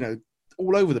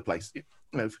 all over the place.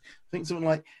 I think something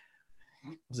like,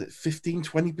 was it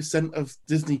 15-20% of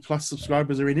Disney Plus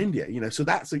subscribers are in India, so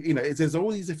that's, there's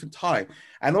all these different time.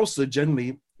 And also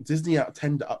generally Disney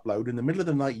tend to upload in the middle of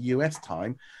the night US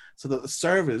time so that the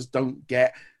servers don't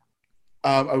get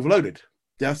overloaded.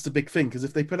 That's the big thing, because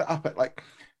if they put it up at like,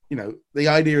 the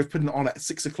idea of putting it on at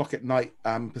 6:00 at night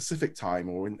Pacific time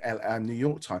or in New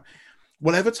York time,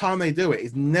 whatever time they do it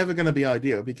is never going to be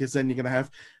ideal, because then you're going to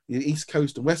have the East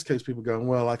Coast and West Coast people going,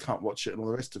 well, I can't watch it and all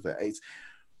the rest of it.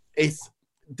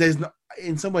 There's no,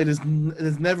 in some way there's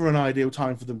never an ideal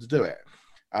time for them to do it.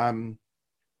 And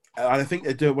I think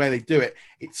they do it where they do it.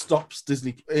 It stops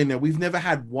Disney. We've never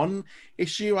had one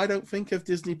issue, I don't think, of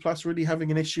Disney Plus really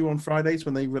having an issue on Fridays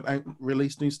when they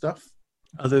release new stuff.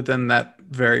 Other than that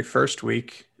very first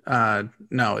week,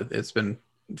 no, it's been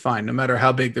fine. No matter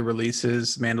how big the release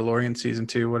is, Mandalorian season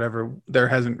 2, whatever, there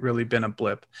hasn't really been a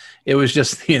blip. It was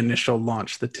just the initial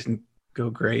launch that didn't go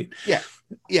great. Yeah.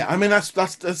 I mean, that's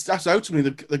ultimately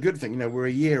the good thing. We're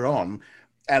a year on,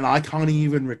 and I can't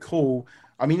even recall.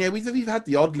 I mean, yeah, we've had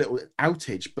the odd little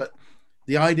outage, but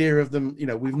the idea of them,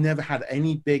 we've never had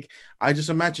any big. I just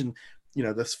imagine,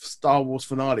 the Star Wars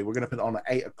finale, we're going to put it on at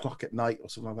 8:00 at night or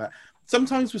something like that.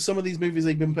 Sometimes with some of these movies,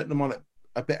 they've been putting them on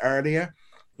a bit earlier.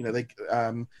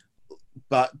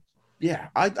 But yeah,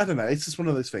 I don't know. It's just one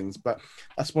of those things, but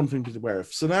that's one thing to be aware of.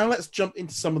 So now let's jump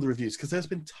into some of the reviews, because there's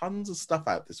been tons of stuff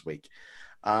out this week.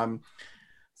 So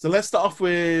let's start off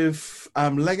with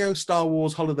Lego Star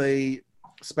Wars Holiday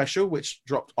Special, which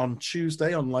dropped on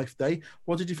Tuesday on Life Day.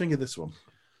 What did you think of this one?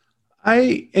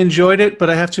 I enjoyed it, but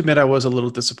I have to admit I was a little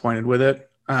disappointed with it.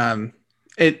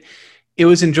 It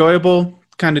was enjoyable,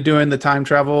 kind of doing the time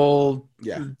travel,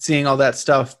 seeing all that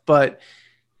stuff, but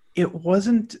it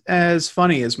wasn't as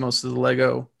funny as most of the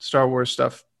Lego Star Wars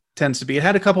stuff tends to be. It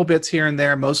had a couple bits here and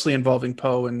there, mostly involving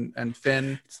Poe and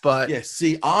Finn. But yeah,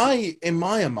 see, in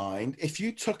my mind, if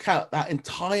you took out that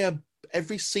entire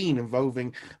every scene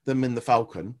involving them in the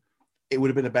Falcon, it would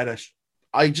have been a better.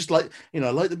 I just like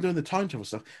like them doing the time travel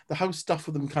stuff. The whole stuff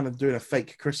with them kind of doing a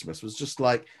fake Christmas was just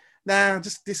like, nah,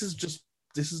 this is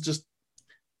just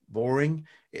boring.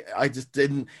 I just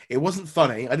didn't. It wasn't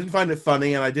funny. I didn't find it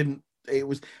funny, and I didn't. It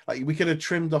was like we could have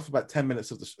trimmed off about 10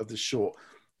 minutes of the short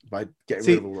by getting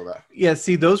rid of all of that. Yeah,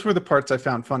 see, those were the parts I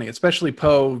found funny, especially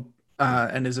Poe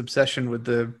and his obsession with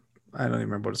the, I don't even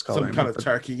remember what it's called. Some kind of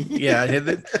turkey. Yeah,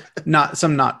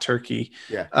 not turkey.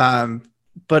 Yeah.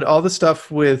 But all the stuff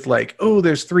with like, oh,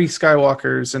 there's 3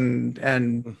 Skywalkers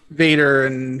and Vader,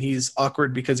 and he's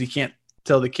awkward because he can't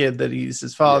tell the kid that he's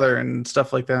his father and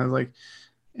stuff like that. I was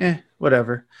like,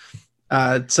 whatever.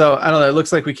 So I don't know. It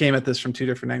looks like we came at this from 2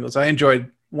 different angles. I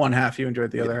enjoyed one half. You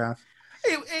enjoyed the other half.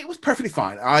 It was perfectly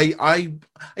fine.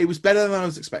 It was better than I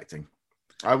was expecting.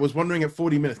 I was wondering at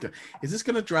 40 minutes ago, is this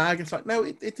going to drag? It's like, no,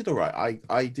 it did all right.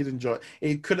 I did enjoy it.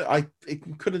 It could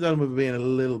have done with being a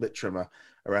little bit trimmer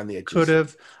around the edges. Could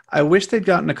have. I wish they'd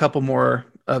gotten a couple more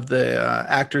of the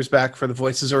actors back for the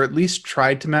voices, or at least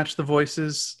tried to match the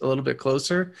voices a little bit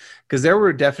closer, because there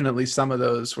were definitely some of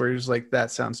those where it was like,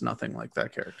 that sounds nothing like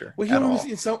that character. Well,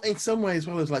 in some ways,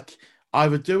 well, it's like,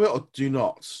 either do it or do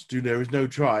not. There is no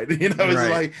try. It's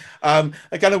right. Like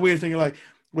a kind of weird thing. Like,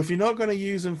 well, if you're not going to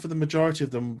use them for the majority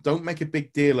of them, don't make a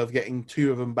big deal of getting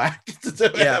 2 of them back to do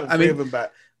it. Yeah, I mean, of them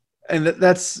back. And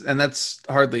that's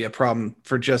hardly a problem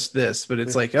for just this, but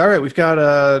it's like, all right, we've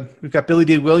got Billy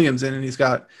D. Williams in, and he's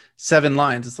got 7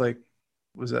 lines. It's like,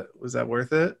 was that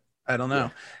worth it? I don't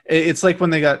know. Yeah. It's like when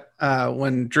they got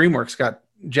when DreamWorks got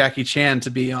Jackie Chan to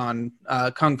be on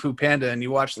Kung Fu Panda, and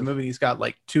you watch the movie, and he's got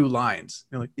like 2 lines.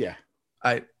 You're like, yeah,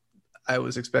 I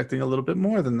was expecting a little bit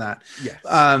more than that. Yes.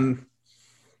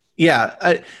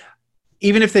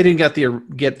 even if they didn't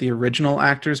get the original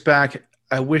actors back,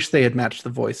 I wish they had matched the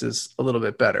voices a little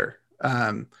bit better.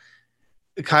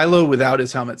 Kylo without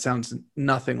his helmet sounds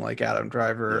nothing like Adam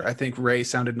Driver. I think Rey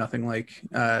sounded nothing like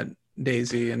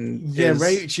Daisy, and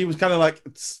Rey. She was kind of like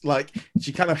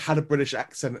she kind of had a British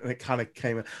accent, and it kind of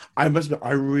came. I must admit,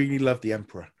 I really loved the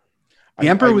Emperor. The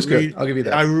Emperor was good. I'll give you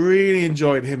that. I really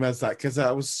enjoyed him as that because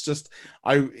that was just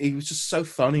he was just so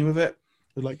funny with it.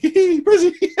 Like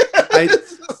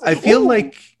I feel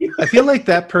like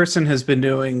that person has been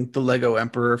doing the Lego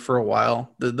Emperor for a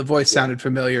while. The voice sounded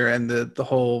familiar, and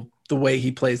the way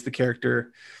he plays the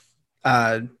character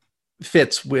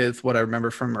fits with what I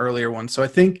remember from earlier ones. So I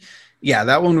think,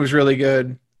 that one was really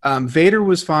good. Vader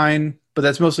was fine, but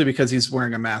that's mostly because he's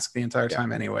wearing a mask the entire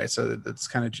time anyway. So that's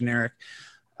kind of generic.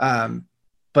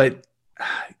 But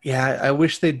I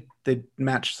wish they'd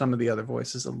match some of the other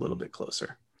voices a little bit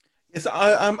closer. Yes,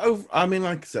 I mean,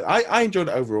 like I said, I enjoyed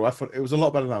it overall. I thought it was a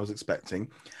lot better than I was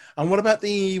expecting. And what about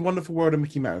the Wonderful World of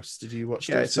Mickey Mouse? Did you watch?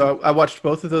 Yeah, so I watched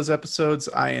both of those episodes.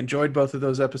 I enjoyed both of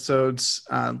those episodes.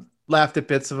 Laughed at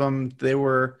bits of them. They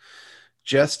were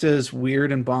just as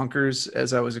weird and bonkers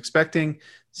as I was expecting.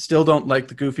 Still don't like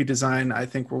the Goofy design. I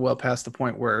think we're well past the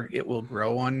point where it will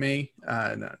grow on me.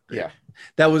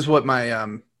 That was what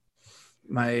my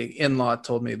my in-law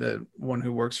told me, the one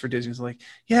who works for Disney, was like,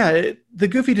 the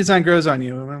Goofy design grows on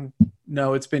you.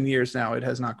 No, it's been years now. It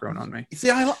has not grown on me. See,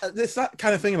 it's that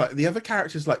kind of thing. Like the other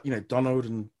characters, like, Donald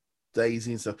and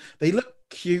Daisy and stuff, they look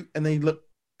cute and they look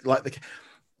like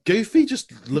Goofy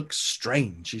just looks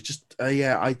strange. You just,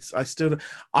 I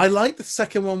like the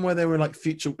second one where they were like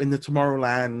future in the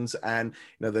Tomorrowlands, and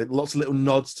there lots of little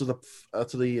nods to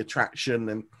the attraction,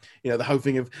 and the whole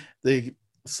thing of the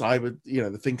cyber,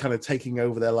 the thing kind of taking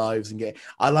over their lives and getting.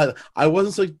 I like that. I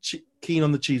wasn't so keen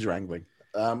on the cheese wrangling.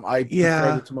 I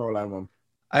prefer the Tomorrowland one.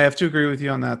 I have to agree with you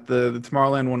on that. The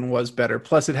Tomorrowland one was better.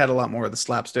 Plus, it had a lot more of the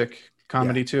slapstick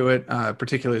comedy to it,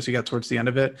 particularly as you got towards the end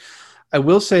of it. I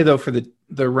will say though, for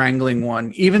the wrangling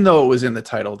one, even though it was in the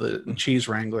title, the Cheese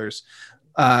Wranglers,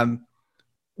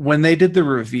 when they did the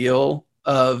reveal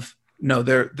of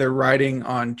they're riding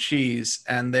on cheese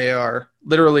and they are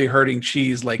literally herding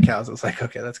cheese like cows, I was like,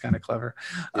 okay, that's kind of clever.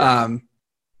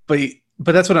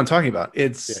 But that's what I'm talking about.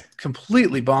 It's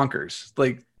completely bonkers.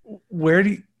 Like,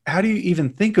 how do you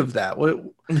even think of that?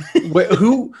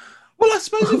 Who? Well, I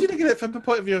suppose if you look at it from the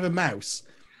point of view of a mouse,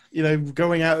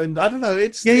 going out and I don't know,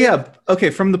 it's okay,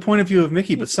 from the point of view of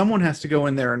Mickey, but someone has to go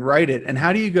in there and write it. And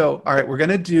how do you go, all right, we're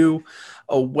gonna do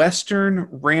a Western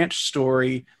ranch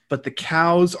story, but the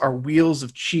cows are wheels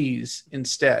of cheese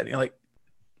instead? You're like,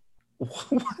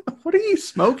 what are you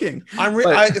smoking?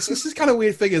 This is kind of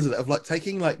weird thing, isn't it, of like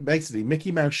taking like basically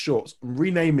Mickey Mouse shorts,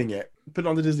 renaming it, put it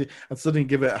on the Disney, and suddenly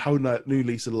give it a whole new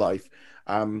lease of life.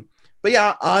 But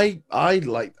yeah, I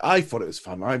thought it was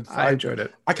fun. I enjoyed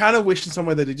it. I kind of wish in some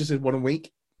way that they just did one a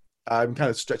week. Kind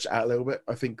of stretch it out a little bit.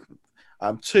 I think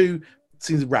 2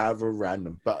 seems rather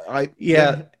random, but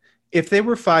if they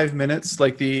were 5 minutes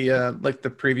like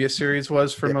the previous series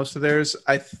was for most of theirs,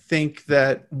 I think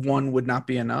that 1 would not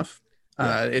be enough.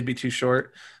 It'd be too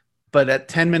short. But at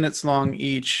 10 minutes long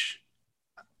each,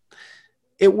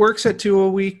 it works at 2 a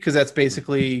week because that's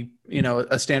basically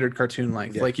a standard cartoon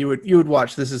length. Like you would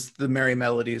watch, this is the Merry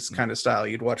Melodies kind of style.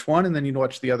 You'd watch one and then you'd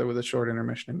watch the other with a short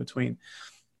intermission in between.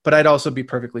 But I'd also be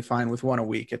perfectly fine with 1 a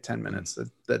week at 10 minutes.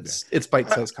 It's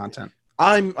bite-sized content.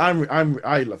 I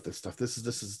love this stuff. This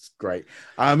is great.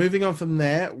 Moving on from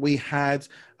there, we had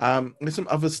there's some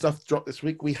other stuff dropped this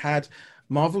week. We had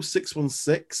Marvel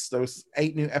 616. There was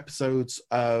 8 new episodes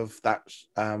of that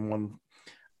one,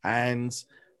 and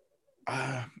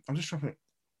I'm just trying to.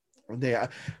 Yeah,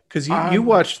 because you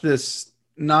watched this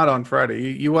not on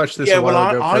Friday. You watched this. A while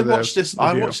ago I watched this. Review.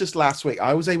 I watched this last week.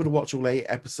 I was able to watch all 8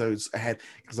 episodes ahead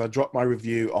because I dropped my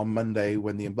review on Monday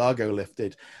when the embargo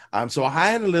lifted. So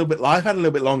I had a little bit. I've had a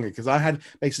little bit longer because I had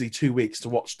basically 2 weeks to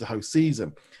watch the whole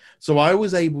season. So I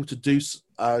was able to do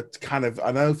kind of.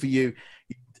 I know for you,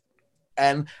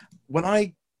 and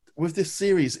with this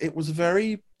series, it was a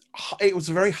very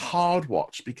hard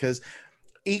watch because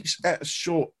each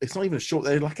short. It's not even a short.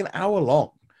 They're like an hour long.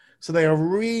 So they are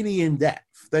really in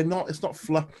depth. They're not. It's not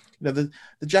fluff. The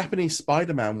Japanese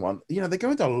Spider-Man one. They go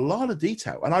into a lot of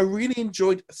detail, and I really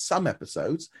enjoyed some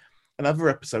episodes, and other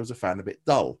episodes I found a bit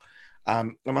dull.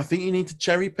 And I think you need to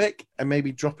cherry pick and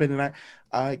maybe drop in and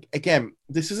out. Again,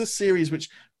 this is a series which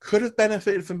could have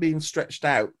benefited from being stretched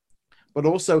out, but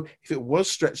also if it was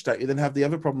stretched out, you then have the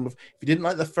other problem of if you didn't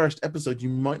like the first episode, you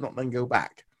might not then go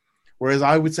back. Whereas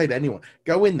I would say to anyone,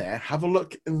 go in there, have a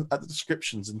look at the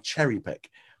descriptions and cherry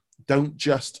pick. Don't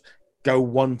just go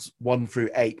one through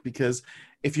 8 because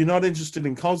if you're not interested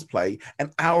in cosplay,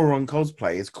 an hour on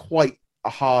cosplay is quite a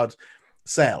hard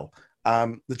sell.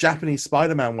 The Japanese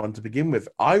Spider-Man one to begin with,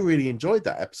 I really enjoyed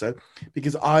that episode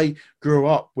because I grew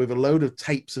up with a load of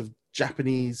tapes of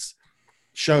Japanese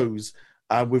shows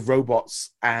with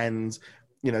robots, and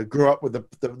grew up with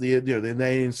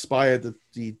they inspired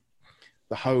the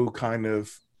whole kind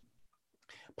of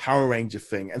Power Ranger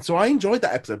thing, and so I enjoyed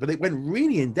that episode, but it went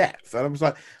really in depth, and I was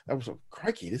like,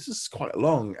 crikey, this is quite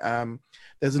long.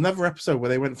 There's another episode where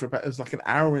they went for about, it was like an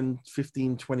hour and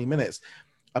 15-20 minutes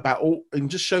about all, and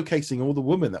just showcasing all the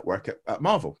women that work at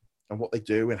Marvel and what they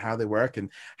do and how they work and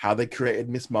how they created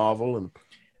Miss Marvel, and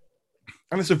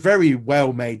it's a very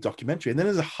well made documentary. And then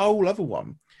there's a whole other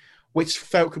one which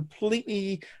felt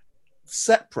completely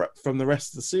separate from the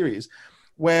rest of the series,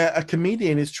 where a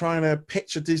comedian is trying to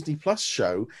pitch a Disney Plus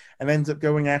show and ends up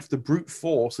going after brute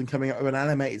force and coming up with an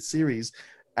animated series,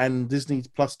 and Disney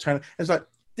Plus it's like,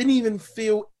 didn't even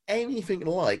feel anything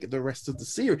like the rest of the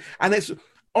series. And it's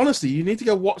honestly, you need to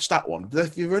go watch that one.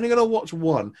 If you're only going to watch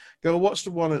one, go watch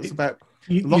the one that's about.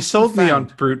 You sold me on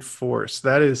brute force.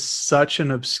 That is such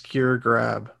an obscure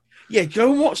grab. Yeah,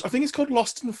 go and watch. I think it's called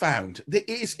Lost and Found.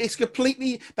 It's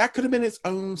completely, that could have been its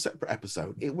own separate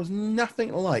episode. It was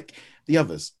nothing like the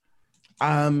others.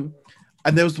 And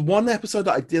there was one episode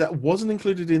that I did that wasn't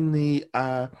included in the,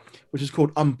 which is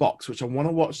called Unbox, which I want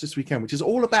to watch this weekend, which is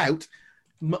all about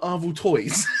Marvel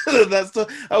toys. That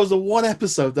was the one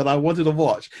episode that I wanted to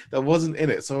watch that wasn't in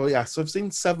it. So yeah, so I've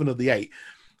seen 7 of the 8.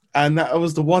 And that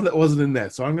was the one that wasn't in there.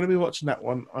 So I'm going to be watching that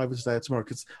one either today or tomorrow,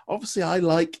 because obviously I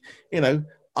like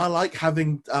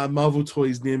having Marvel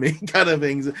toys near me kind of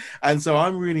things. And so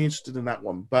I'm really interested in that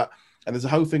one. And there's a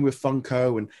whole thing with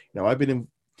Funko, and, I've been in,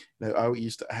 I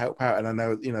used to help out, and I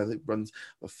know, it runs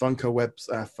the Funko webs.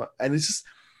 And it's just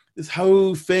this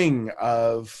whole thing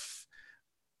of,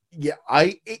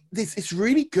 it's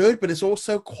really good, but it's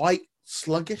also quite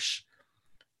sluggish.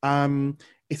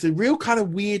 It's a real kind of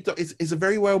weird, it's a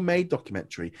very well made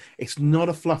documentary. It's not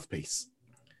a fluff piece.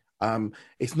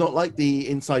 It's not like the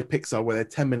Inside Pixar where they're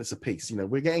 10 minutes a piece.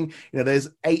 We're getting, there's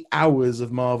 8 hours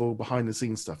of Marvel behind the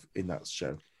scenes stuff in that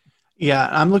show. Yeah,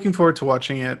 I'm looking forward to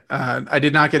watching it. I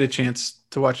did not get a chance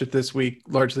to watch it this week,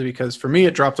 largely because for me,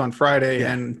 it dropped on Friday,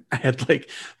 and I had like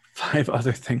 5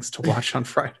 other things to watch on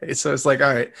Friday. So it's like,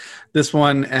 all right, this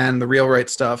one and the Real Right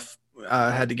Stuff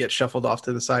had to get shuffled off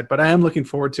to the side, but I am looking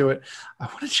forward to it. I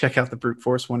want to check out the brute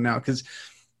force one now, because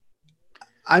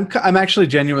I'm actually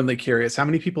genuinely curious how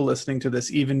many people listening to this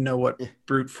even know what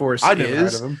brute force is. I never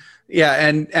heard of them. Yeah,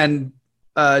 and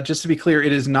just to be clear,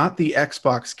 it is not the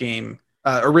Xbox game,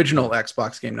 original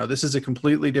Xbox game. No, this is a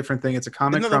completely different thing. It's a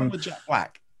comic from Jack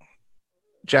Black.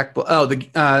 Oh,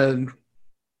 the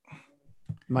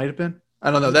might have been. I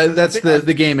don't know. That's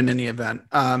the game in any event.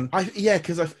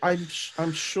 Because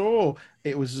I'm sure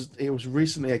it was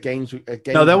recently a game.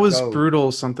 No, that was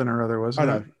Brutal something or other, wasn't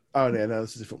it? Oh no,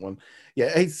 this is a different one.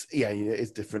 Yeah, it's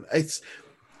different.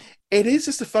 It is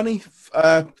just a funny.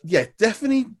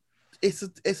 Definitely,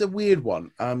 it's a weird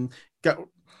one.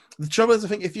 The trouble is, I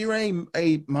think if you're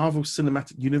a Marvel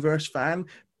Cinematic Universe fan,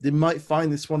 they might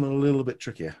find this one a little bit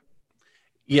trickier.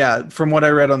 Yeah, from what I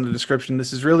read on the description,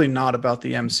 this is really not about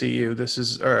the MCU. This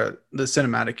is the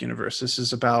cinematic universe. This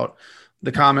is about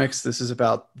the comics. This is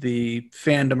about the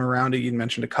fandom around it. You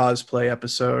mentioned a cosplay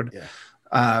episode.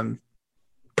 Yeah.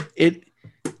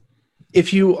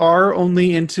 If you are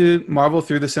only into Marvel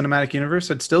through the cinematic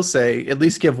universe, I'd still say at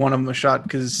least give one of them a shot,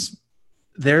 because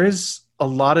there is a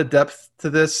lot of depth to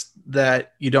this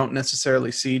that you don't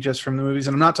necessarily see just from the movies.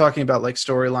 And I'm not talking about like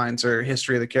storylines or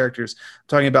history of the characters. I'm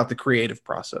talking about the creative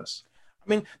process. I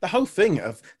mean, the whole thing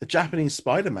of the Japanese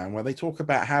Spider-Man, where they talk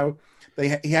about how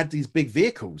he had these big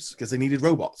vehicles because they needed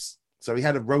robots. So he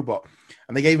had a robot,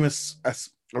 and they gave him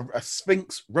a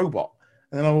Sphinx robot.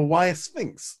 And then, why a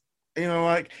Sphinx?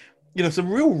 Some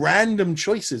real random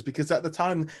choices, because at the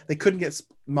time they couldn't get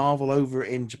Marvel over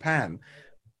in Japan.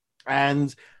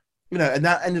 And and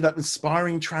that ended up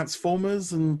inspiring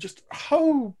Transformers, and just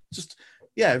a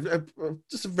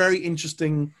very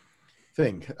interesting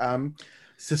thing.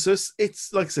 So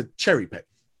it's like I said, cherry pick,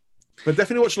 but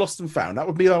definitely watch Lost and Found. That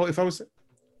would be if I was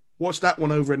watch that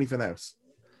one over anything else.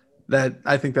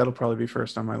 I think that'll probably be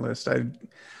first on my list.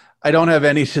 I don't have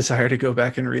any desire to go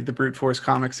back and read the Brute Force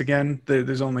comics again.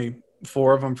 There's only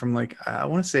 4 of them from I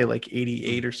want to say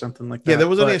 88 or something like that. Yeah, it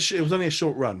was only a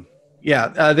short run.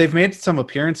 Yeah, they've made some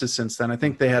appearances since then. I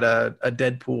think they had a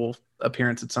Deadpool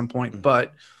appearance at some point,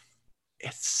 but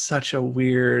it's such a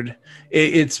weird.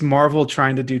 It's Marvel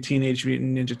trying to do Teenage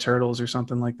Mutant Ninja Turtles or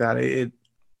something like that.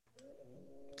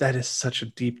 That is such a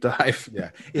deep dive. Yeah,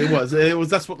 it was. That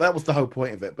was the whole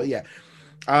point of it. But yeah,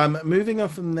 Moving on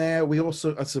from there, we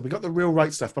also so we got the Real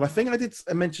Right Stuff, but I think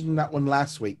I mentioned that one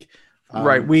last week.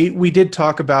 Right. We did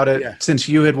talk about it since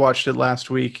you had watched it last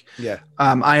week. Yeah.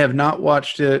 I have not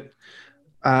watched it.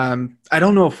 I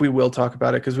don't know if we will talk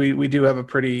about it because we do have a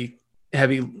pretty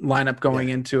heavy lineup going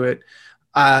into it.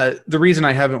 The reason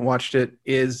I haven't watched it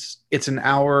is it's an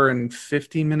hour and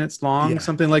 15 minutes long,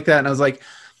 something like that. And I was like,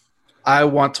 I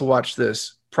want to watch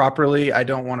this properly. I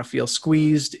don't want to feel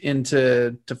squeezed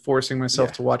into forcing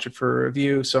myself to watch it for a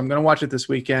review. So I'm going to watch it this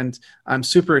weekend. I'm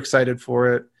super excited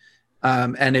for it.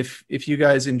 And if you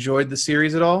guys enjoyed the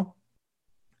series at all,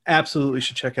 absolutely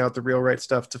should check out The Real Right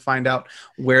Stuff to find out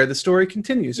where the story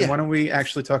continues. And why don't we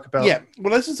actually talk about? Yeah,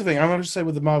 well, this is the thing. I'm going to say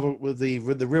with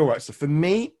the Real Right Stuff. For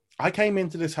me, I came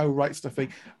into this whole right stuff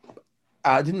thing.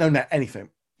 I didn't know anything,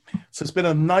 so it's been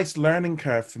a nice learning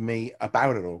curve for me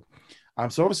about it all.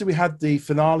 So obviously we had the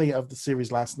finale of the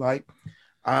series last night.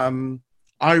 I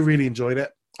really enjoyed it.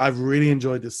 I've really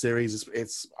enjoyed this series.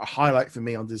 It's a highlight for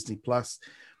me on Disney Plus.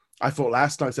 I thought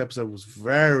last night's episode was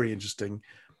very interesting.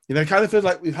 You know, it kind of feels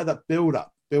like we've had that build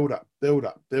up, and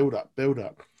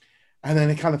then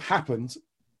it kind of happened,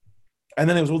 and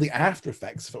then it was all the after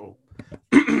effects for all.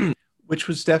 Which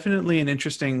was definitely an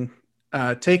interesting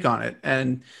take on it.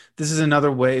 And this is another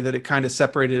way that it kind of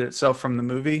separated itself from the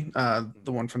movie,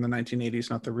 the one from the 1980s,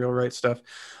 not The Real Right Stuff.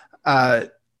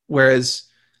 Whereas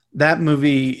that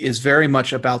movie is very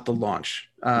much about the launch.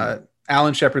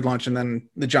 Alan Shepard launch and then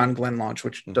the John Glenn launch,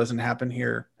 which doesn't happen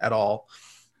here at all.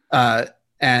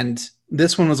 And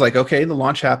this one was like, okay, the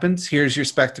launch happens. Here's your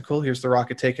spectacle. Here's the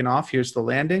rocket taking off. Here's the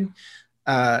landing.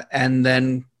 And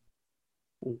then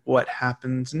what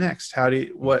happens next?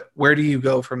 Where do you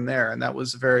go from there? And that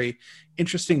was a very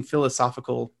interesting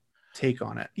philosophical take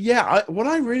on it. Yeah. What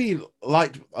I really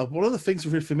liked, one of the things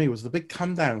for me was the big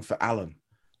come down for Alan.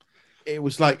 It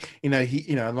was like, and I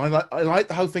like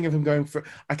the whole thing of him going for,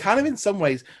 I kind of in some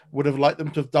ways would have liked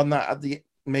them to have done that at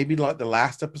maybe like the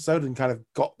last episode and kind of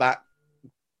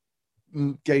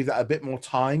gave that a bit more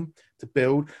time to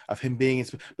build of him being in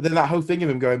space. But then that whole thing of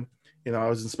him going, I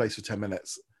was in space for 10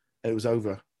 minutes and it was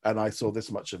over and I saw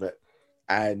this much of it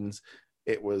and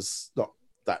it was not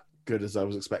that good as I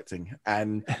was expecting.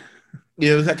 And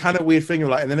it was that kind of weird thing of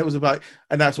like, and then it was about,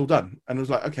 and that's all done. And it was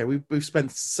like, okay, we've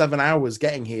spent 7 hours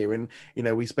getting here and,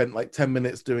 we spent like 10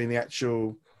 minutes doing the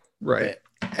actual bit.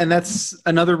 And that's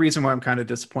another reason why I'm kind of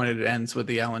disappointed it ends with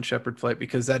the Alan Shepard flight,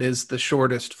 because that is the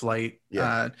shortest flight.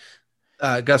 Gus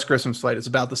Grissom's flight is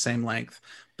about the same length.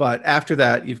 But after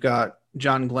that, you've got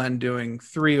John Glenn doing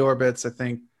 3 orbits. I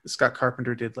think Scott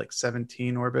Carpenter did like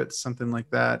 17 orbits, something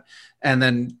like that. And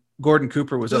then Gordon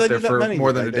Cooper was up there for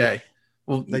more than a day.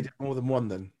 Well, they did more than one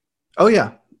then. Oh,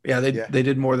 yeah. Yeah, they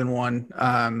did more than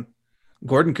one.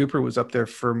 Gordon Cooper was up there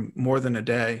for more than a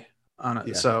day on it.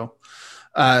 Yeah. So,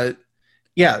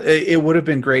 it would have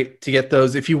been great to get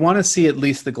those. If you want to see at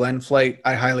least the Glenn flight,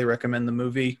 I highly recommend the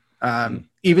movie.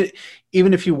 Even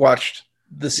if you watched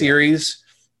the series,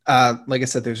 like I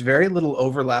said, there's very little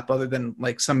overlap other than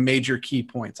like some major key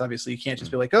points. Obviously, you can't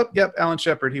just be like, oh, yep, Alan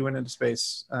Shepard, he went into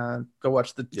space. Go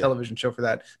watch the television show for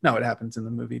that. No, it happens in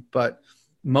the movie, but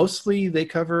mostly they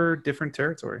cover different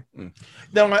territory.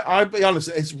 No, I'll be honest,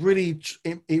 it really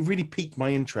piqued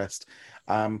my interest.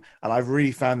 And I've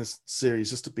really found this series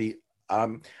just to be a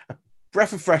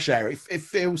breath of fresh air. It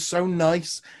feels so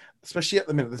nice, especially at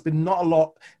the minute. There's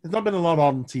not been a lot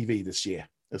on TV this year,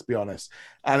 let's be honest.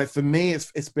 And for me,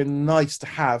 it's been nice to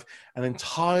have an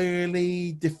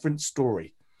entirely different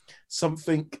story.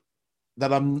 Something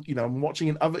that I'm watching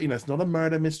in other, it's not a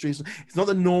murder mystery. It's not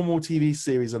the normal TV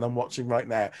series that I'm watching right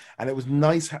now. And it was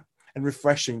nice and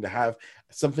refreshing to have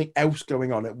something else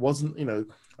going on. It wasn't,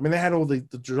 they had all the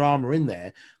drama in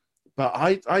there, but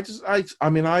I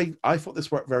thought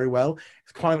this worked very well.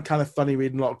 It's kind of funny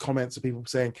reading a lot of comments of people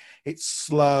saying it's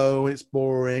slow, it's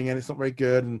boring, and it's not very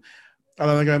good. And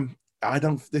I'm going,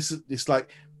 this is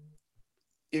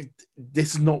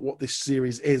not what this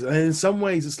series is. And in some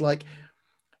ways, it's like,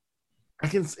 I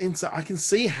can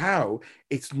see how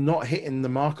it's not hitting the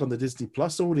mark on the Disney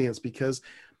Plus audience because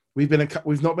we've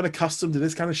not been accustomed to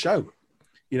this kind of show.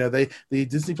 The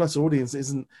Disney Plus audience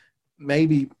is a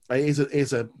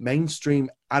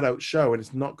mainstream adult show, and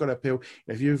it's not going to appeal.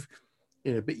 If you've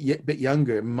a bit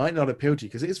younger, it might not appeal to you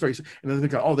because it is very. And then they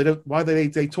go, oh, they don't. Why they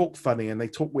talk funny and they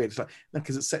talk weird? It's like no,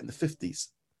 because it's set in the 50s,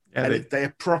 and they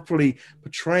are properly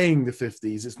portraying the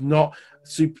 50s. It's not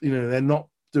super. They're not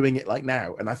doing it like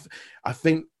now, and I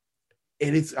think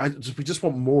it is. We just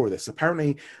want more of this.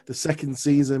 Apparently, the second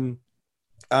season,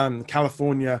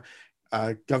 California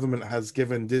government has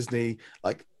given Disney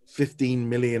like $15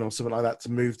 million or something like that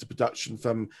to move to production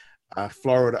from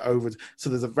Florida over. So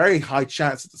there's a very high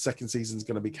chance that the second season is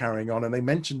going to be carrying on. And they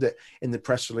mentioned it in the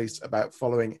press release about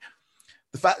following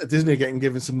the fact that Disney are getting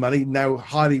given some money now.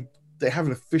 They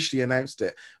haven't officially announced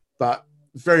it, but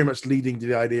very much leading to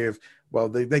the idea of, well,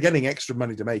 they're getting extra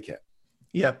money to make it.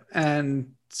 Yep.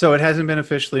 And so it hasn't been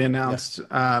officially announced.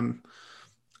 Yeah.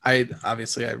 I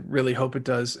really hope it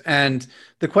does. And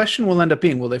the question will end up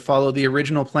being, will they follow the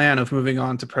original plan of moving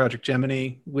on to Project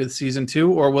Gemini with season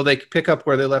 2, or will they pick up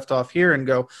where they left off here and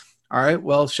go, all right,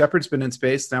 well, Shepard's been in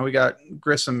space. Now we got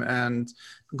Grissom and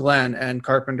Glenn and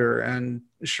Carpenter and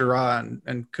Shira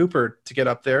and Cooper to get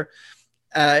up there.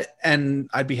 And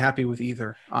I'd be happy with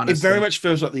either, honestly. It very much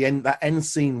feels like that end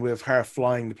scene with her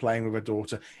flying the plane with her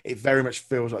daughter. It very much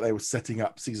feels like they were setting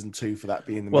up season 2 for that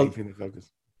being the main thing to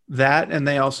focus. That, and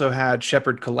they also had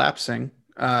Shepard collapsing,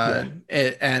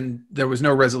 and there was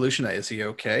no resolution. Is he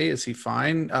okay? Is he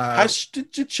fine?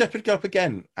 Did Shepard go up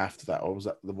again after that, or was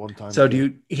that the one time? So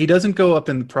he doesn't go up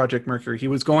in Project Mercury. He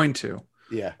was going to.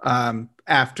 Yeah.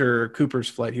 After Cooper's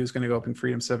flight, he was going to go up in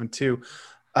Freedom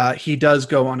 7-2. He does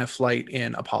go on a flight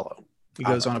in Apollo. He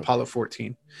goes on Apollo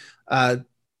 14.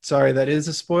 Sorry, that is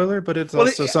a spoiler, but it's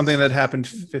also something that happened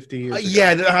 50 years ago.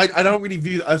 Yeah, I don't really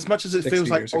view as much as it feels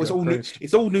like, it's all new.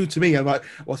 It's all new to me. I'm like,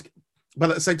 what?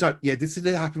 But at the same time, this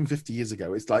did happen 50 years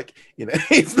ago. It's like,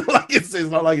 it's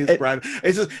not like it's brand.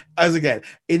 It's just, as again,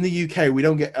 in the UK, we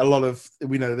don't get a lot of,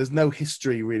 there's no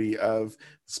history really of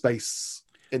space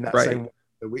in that same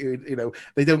way.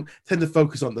 They don't tend to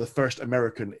focus on the first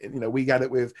American. We got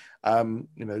it with, I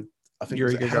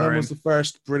think Helen was the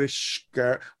first British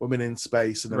woman in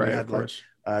space, and then we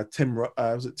had Tim.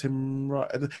 Was it Tim?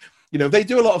 They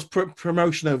do a lot of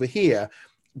promotion over here,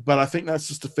 but I think that's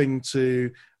just a thing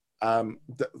to. I'm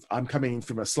coming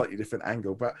from a slightly different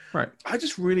angle, but I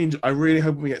just really enjoy. I really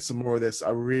hope we get some more of this. I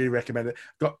really recommend it.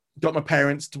 Got my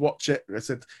parents to watch it. I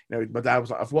said, my dad was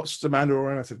like, "I've watched The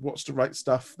Mandalorian." I said, "Watch the right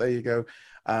stuff." There you go.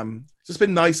 It's just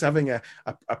been nice having a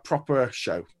proper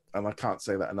show, and I can't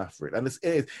say that enough for it. And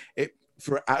it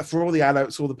for all the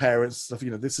adults, all the parents stuff.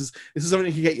 This is something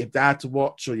you can get your dad to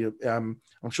watch, or I'm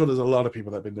sure there's a lot of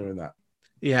people that have been doing that.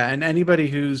 Yeah, and anybody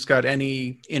who's got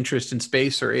any interest in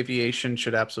space or aviation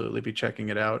should absolutely be checking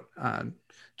it out.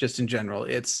 Just in general,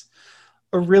 it's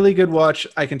a really good watch.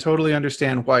 I can totally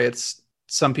understand why it's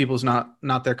some people's not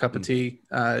their cup of tea.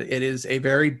 It is a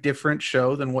very different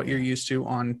show than what you're used to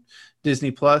on Disney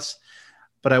Plus,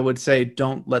 but I would say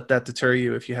don't let that deter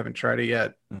you if you haven't tried it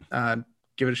yet.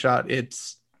 Give it a shot.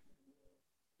 It's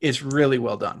really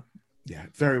well done. Yeah,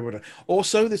 very well done.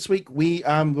 Also, this week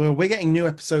we're getting new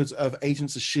episodes of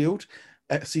Agents of S.H.I.E.L.D.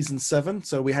 Season 7.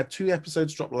 So we had 2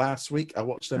 episodes drop last week. I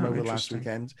watched them over the last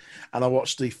weekend, and I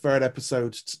watched the 3rd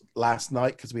episode last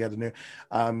night because we had a new.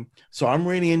 So I'm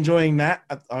really enjoying that.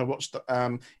 I watched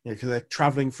because they're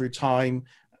traveling through time.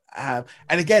 And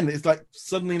again, it's like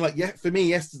suddenly, for me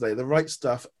yesterday, The Right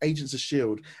Stuff, Agents of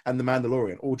S.H.I.E.L.D., and The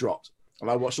Mandalorian all dropped, and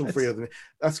I watched all 3 of them.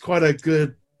 That's quite a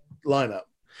good lineup.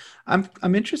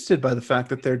 I'm interested by the fact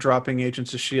that they're dropping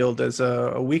Agents of S.H.I.E.D. as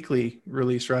a weekly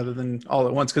release rather than all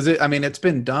at once, because it's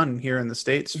been done here in the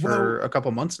States for a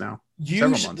couple months now.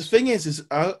 Several months. The thing is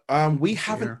we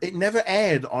haven't. It never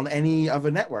aired on any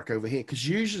other network over here, because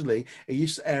usually it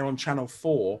used to air on Channel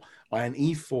 4 and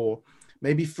E4,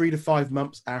 maybe 3 to 5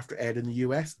 months after it aired in the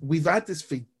US. We've had this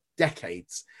for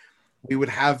decades. We would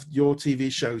have your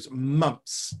TV shows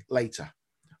months later.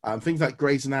 Things like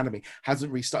Grey's Anatomy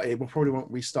hasn't restarted. It probably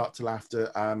won't restart till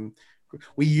after.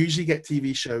 We usually get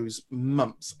TV shows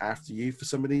months after you for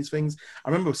some of these things. I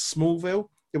remember with Smallville,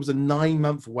 it was a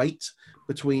 9-month wait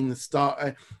between the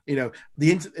start.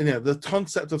 The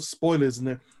concept of spoilers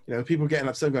and people getting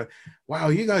upset going, "Wow,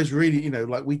 you guys really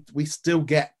we still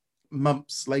get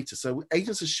months later." So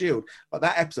Agents of S.H.I.E.L.D., like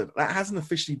that episode,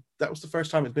 that was the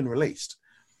first time it's been released.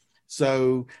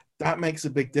 So that makes a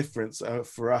big difference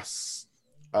for us.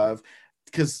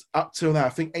 Because up till now, I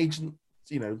think Agent,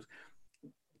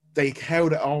 they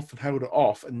held it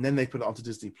off, and then they put it onto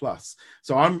Disney Plus.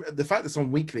 So the fact that it's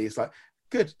on weekly, it's like,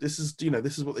 good. This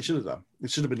is what they should have done.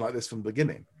 It should have been like this from the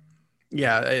beginning.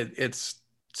 Yeah, it's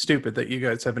stupid that you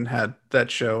guys haven't had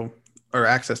that show or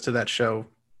access to that show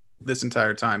this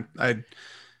entire time.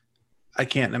 I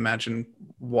can't imagine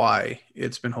why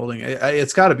it's been holding.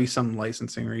 It's got to be some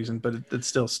licensing reason, but it's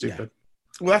still stupid. Yeah.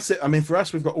 Well, that's it. I mean, for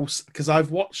us, we've got because I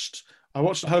watched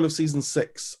the whole of season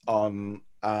 6 on,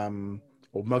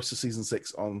 or most of season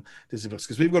 6 on Disney Plus,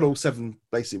 because we've got all 7.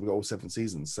 Basically, we've got all 7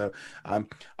 seasons. So I'm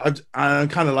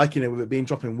kind of liking it with it being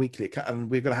dropping weekly,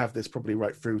 and we're going to have this probably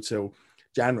right through till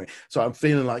January. So I'm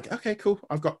feeling like, okay, cool.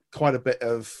 I've got quite a bit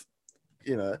of,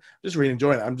 just really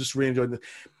enjoying it. I'm just really enjoying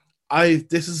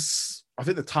this is I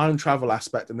think the time travel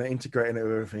aspect and they're integrating it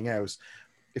with everything else.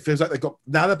 It feels like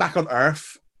they're back on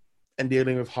Earth and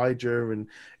dealing with Hydra and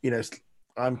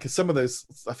because some of those,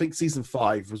 I think season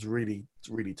 5 was really,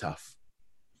 really tough.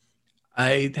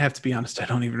 I have to be honest, I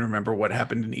don't even remember what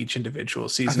happened in each individual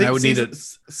season. I would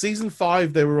season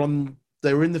 5. They were in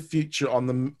the future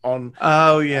on.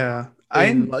 Oh yeah,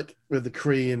 like with the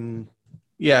Korean.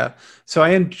 Yeah, so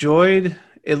I enjoyed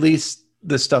at least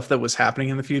the stuff that was happening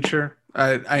in the future.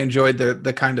 I enjoyed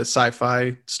the kind of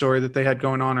sci-fi story that they had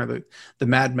going on, or the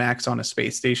Mad Max on a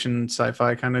space station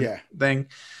sci-fi kind of thing.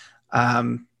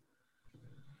 I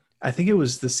think it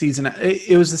was the season.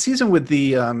 It was the season with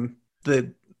the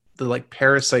like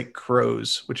parasite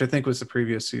crows, which I think was the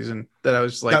previous season. That I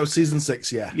was like, that was season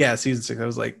 6. Yeah, season 6. I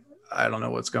was like, I don't know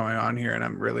what's going on here, and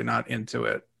I'm really not into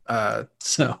it.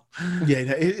 It's been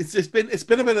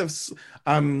a bit of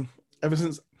ever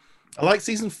since. I like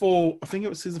season 4. I think it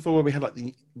was season 4 where we had like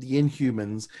the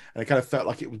Inhumans, and it kind of felt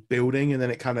like it was building, and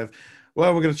then it kind of,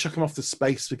 well, we're going to chuck them off to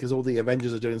space because all the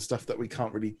Avengers are doing stuff that we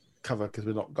can't really cover because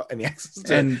we've not got any access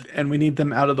to. And we need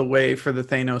them out of the way for the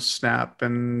Thanos snap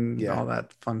and all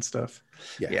that fun stuff.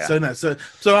 Yeah. So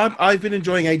I've been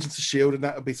enjoying Agents of S.H.I.E.L.D. and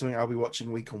that will be something I'll be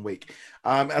watching week on week.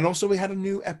 And also we had a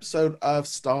new episode of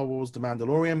Star Wars: The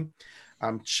Mandalorian,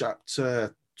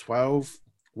 chapter 12.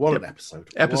 What an episode!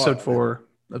 Episode 4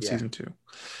 of season 2.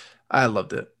 I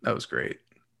loved it. That was great.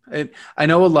 I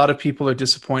know a lot of people are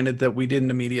disappointed that we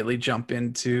didn't immediately jump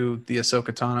into the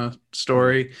Ahsoka Tano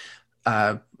story.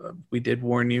 We did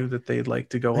warn you that they'd like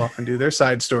to go off and do their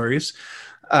side stories.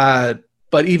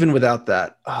 But even without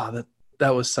that,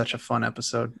 that was such a fun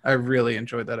episode. I really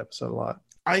enjoyed that episode a lot.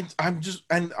 I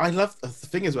love the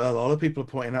thing as well. A lot of people are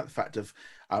pointing out the fact of,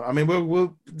 I mean,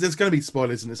 there's going to be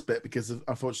spoilers in this bit because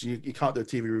unfortunately you can't do a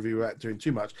TV review without doing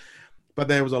too much. But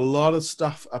there was a lot of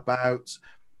stuff about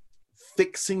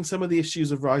fixing some of the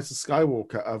issues of Rise of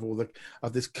Skywalker,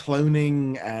 of this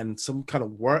cloning and some kind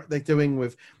of work they're doing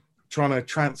with trying to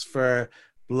transfer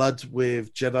blood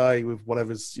with Jedi with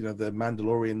whatever's the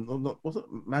Mandalorian. Was it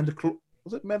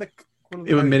Medic?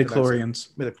 It was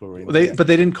midichlorians. Midichlorians. But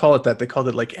they didn't call it that. They called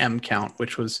it like M count,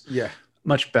 which was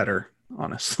much better,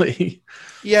 honestly.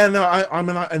 Yeah, no, I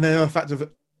mean, and then the fact of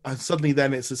suddenly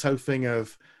then it's this whole thing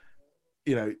of,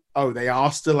 they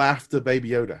are still after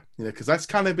Baby Yoda, because that's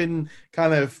kind of been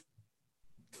kind of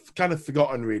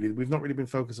forgotten. Really, we've not really been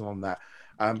focusing on that.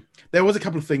 There was a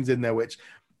couple of things in there which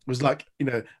was like,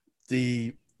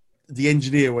 the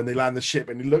engineer when they land the ship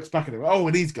and he looks back at him,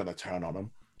 and he's gonna turn on him.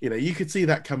 You could see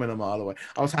that coming a mile away.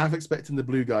 I was half expecting the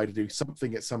blue guy to do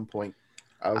something at some point.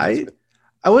 I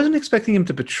wasn't expecting him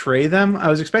to betray them. I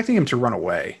was expecting him to run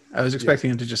away. I was expecting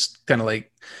him to just kind of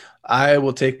like, I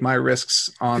will take my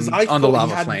risks on the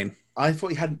lava plane. I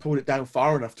thought he hadn't pulled it down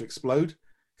far enough to explode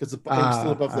because it was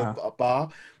still above the bar.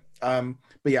 But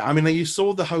yeah, I mean, you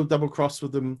saw the whole double cross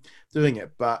with them doing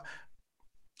it. But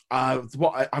I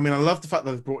love the fact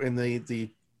that they brought in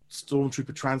the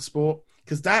Stormtrooper transport,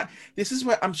 because this is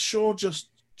where I'm sure just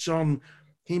John,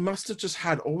 he must have just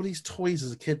had all these toys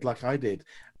as a kid like I did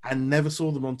and never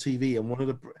saw them on TV.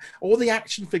 And all the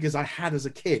action figures I had as a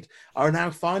kid are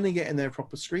now finally getting their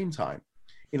proper screen time.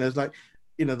 It's like,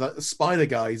 like the spider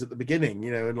guys at the beginning,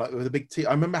 and like with a big T.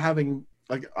 I remember having,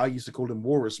 like, I used to call him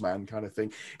Walrus Man kind of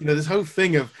thing. This whole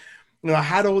thing of, I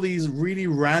had all these really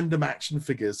random action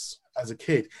figures as a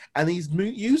kid, and he's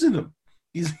using them.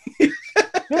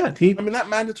 That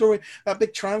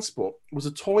big transport was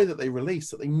a toy that they released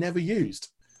that they never used.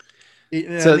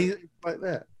 Like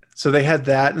that. So they had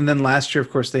that, and then last year,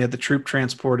 of course, they had the troop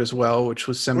transport as well, which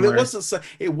was similar. Well,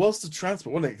 it was the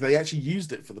transport, wasn't it? They actually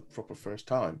used it for the proper first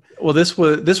time. Well, this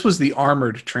was the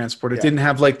armored transport. It didn't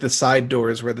have like the side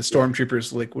doors where the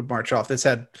stormtroopers would march off. This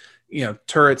had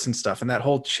turrets and stuff, and that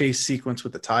whole chase sequence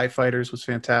with the TIE fighters was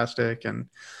fantastic. And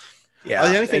the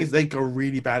only thing is they go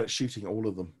really bad at shooting all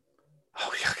of them.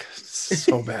 Oh yeah,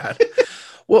 so bad.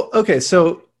 Well, okay,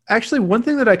 so actually, one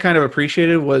thing that I kind of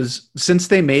appreciated was, since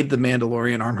they made the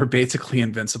Mandalorian armor basically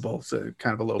invincible, so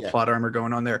kind of a little plot armor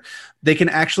going on there, they can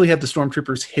actually have the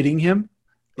stormtroopers hitting him.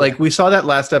 Like we saw that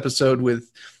last episode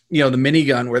with, the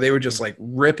minigun, where they were just like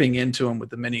ripping into him with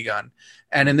the minigun.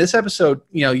 And in this episode,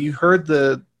 you heard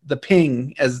the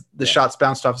ping as the shots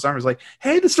bounced off his armor. It's like,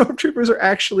 hey, the stormtroopers are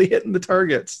actually hitting the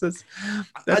targets. That's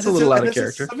a little out of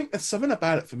character. There's something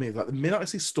about it for me. Like the minute I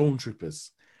see stormtroopers,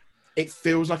 it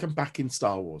feels like I'm back in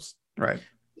Star Wars. Right.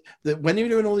 That when you're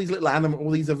doing all these little animals,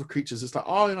 all these other creatures, it's like,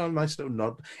 nice little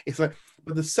nod. It's like,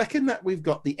 but the second that we've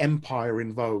got the Empire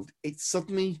involved, it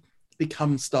suddenly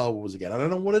becomes Star Wars again. I don't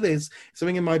know what it is.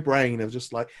 Something in my brain of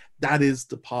just like, that is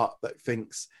the part that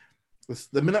thinks.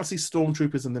 The minute I see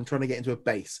stormtroopers and them trying to get into a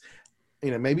base,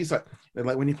 maybe it's like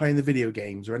when you're playing the video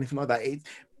games or anything like that.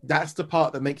 That's the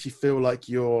part that makes you feel like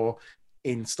you're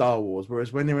in Star Wars.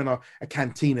 Whereas when you're in a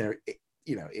cantina,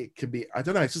 it could be, I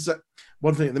don't know. It's just that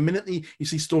one thing. The minute you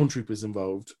see stormtroopers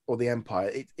involved or the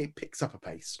Empire, it picks up a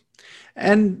pace.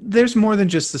 And there's more than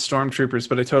just the stormtroopers,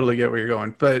 but I totally get where you're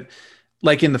going. But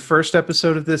like in the first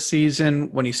episode of this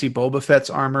season, when you see Boba Fett's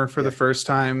armor for the first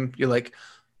time, you're like,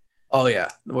 oh yeah,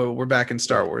 we're back in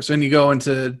Star Wars. And you go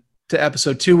into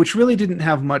episode 2, which really didn't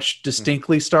have much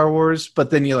distinctly Star Wars, but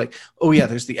then you're like, oh yeah,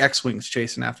 there's the X-Wings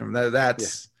chasing after him.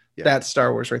 That's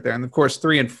Star Wars right there. And of course,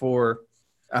 3 and 4,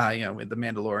 with the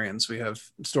Mandalorians, we have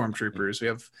stormtroopers, we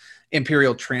have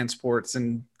Imperial transports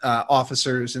and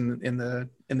officers in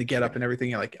the getup and everything.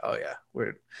 You're like, oh yeah,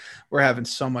 we're having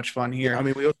so much fun here. Yeah, I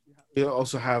mean, we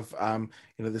also have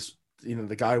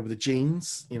the guy with the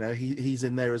jeans. He's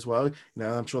in there as well.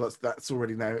 I'm sure that's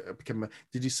already now become.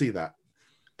 Did you see that?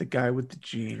 The guy with the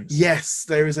jeans. Yes,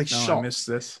 there is a shot. I missed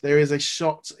this. There is a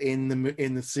shot in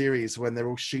the series when they're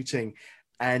all shooting,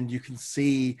 and you can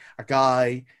see a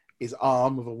guy, his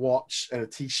arm with a watch and a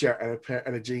t-shirt and a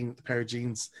pair of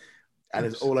jeans, and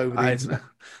it's all over the internet.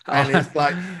 And it's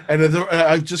like, and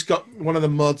I've just got one of the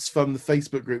mods from the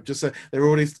Facebook group. Just so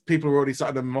people are already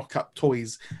starting to mock up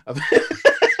toys of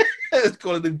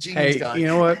calling them jeans guy. You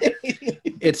know what?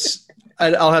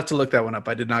 I'll have to look that one up.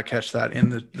 I did not catch that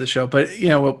in the show, but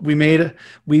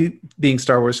we being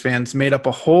Star Wars fans made up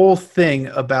a whole thing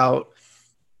about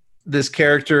this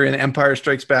character in Empire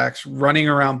Strikes Back running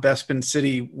around Bespin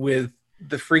City with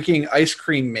the freaking ice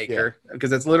cream maker,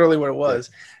 because that's literally what it was.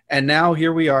 Yeah. And now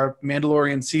here we are,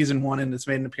 Mandalorian season 1, and it's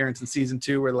made an appearance in season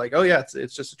 2. We're like, oh yeah,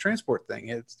 it's just a transport thing.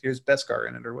 Here's Beskar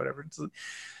in it or whatever.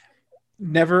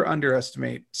 Never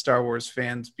underestimate Star Wars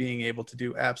fans being able to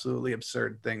do absolutely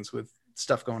absurd things with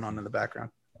stuff going on in the background.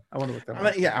 I want to look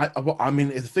that up. I mean,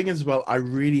 the thing is, I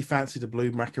really fancied a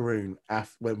blue macaroon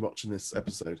when watching this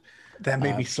episode. That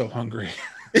made me so hungry.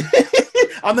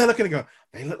 I'm there looking and going,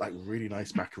 they look like really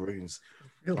nice macaroons.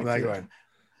 Really I'm there going,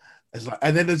 it's like,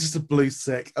 and then there's just a blue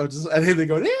sick. And then they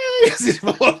go,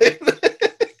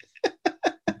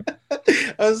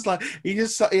 I was like, he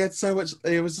had so much.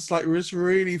 It was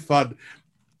really fun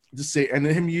to see, and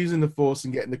him using the Force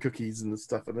and getting the cookies and the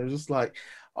stuff, and it was just like,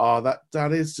 oh,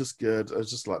 that is just good. I was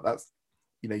just like, that's,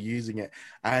 using it,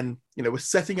 and we're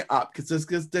setting it up because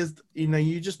there's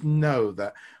you just know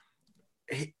that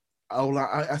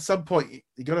at some point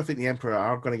you're gonna think the Emperor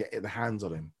are gonna get their hands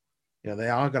on him. They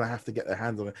are gonna have to get their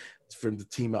hands on him for him to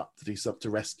team up to do something to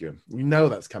rescue him.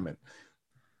 That's coming.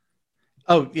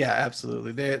 Oh yeah,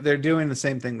 absolutely. They're doing the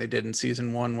same thing they did in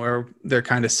season 1, where they're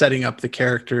kind of setting up the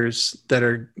characters that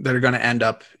are going to end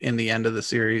up in the end of the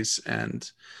series, and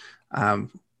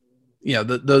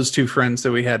those 2 friends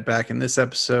that we had back in this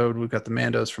episode, we've got the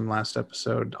Mandos from last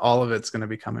episode. All of it's going to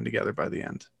be coming together by the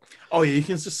end. Oh yeah, you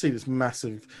can just see this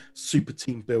massive super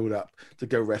team build up to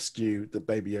go rescue the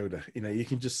Baby Yoda. You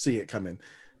can just see it coming.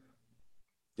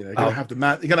 You're gonna have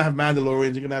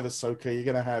Mandalorians. You're gonna have Ahsoka. You're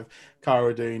gonna have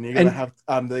Cara Dune. You're gonna have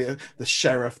the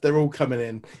sheriff. They're all coming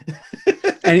in.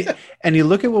 and you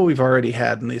look at what we've already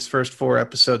had in these first 4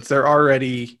 episodes. They're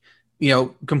already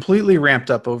completely ramped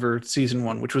up over season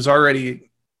 1, which was already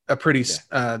a pretty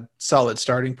solid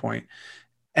starting point.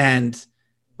 And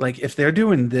like, if they're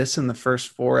doing this in the first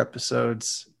 4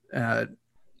 episodes, I'm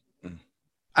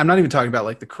not even talking about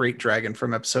like the crate dragon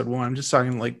from episode 1. I'm just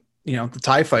talking like, the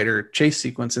TIE fighter chase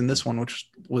sequence in this one, which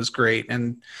was great,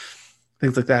 and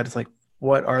things like that. It's like,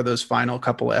 what are those final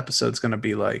couple of episodes going to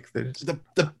be like?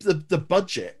 The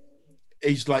budget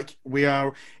is like,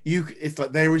 it's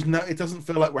like there is no, it doesn't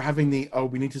feel like we're having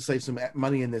we need to save some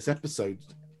money in this episodes.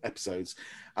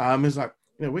 It's like,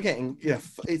 we're getting,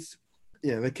 it's,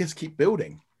 the kids keep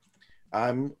building.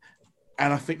 And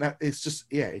I think that it's just,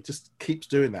 it just keeps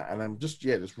doing that. And I'm just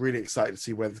really excited to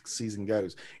see where the season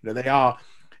goes. They are,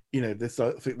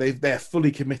 they're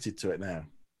fully committed to it now.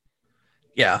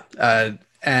 Yeah.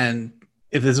 And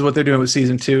if this is what they're doing with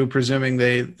season 2, presuming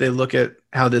they look at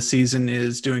how this season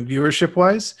is doing viewership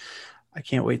wise, I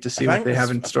can't wait to see what they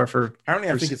have in store for.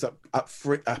 Apparently, I think it's up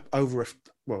over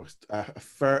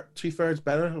 2/3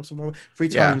 better or something. 3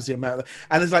 times the amount.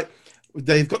 And it's like,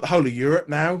 they've got the whole of Europe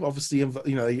now, obviously,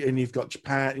 and you've got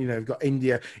Japan, you've got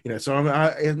India, so I'm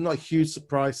not a huge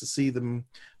surprise to see them.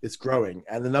 It's growing,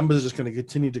 and the numbers are just going to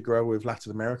continue to grow with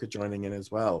Latin America joining in as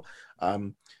well.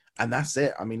 And that's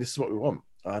it. I mean, this is what we want.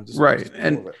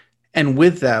 And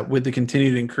with that, with the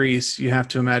continued increase, you have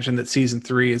to imagine that season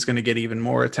 3 is going to get even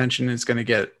more attention. It's going to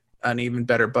get an even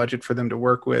better budget for them to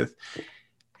work with.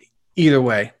 Either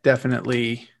way,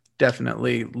 definitely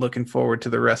looking forward to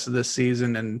the rest of this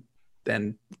season, and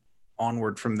then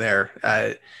onward from there.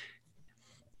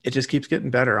 It just keeps getting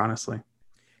better, honestly.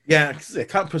 Yeah, I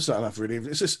can't push that enough. Really,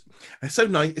 it's so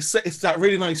nice. It's that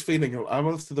really nice feeling. I'm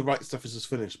after the right stuff is just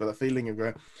finished, but that feeling of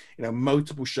going,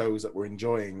 multiple shows that we're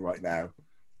enjoying right now,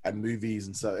 and movies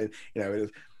and so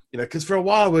because for a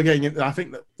while we're getting. I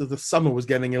think that the summer was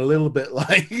getting a little bit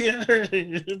like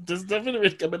there's nothing really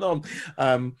coming on.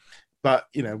 But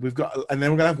we've got, and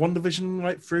then we're gonna have WandaVision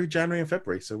right through January and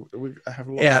February. So we have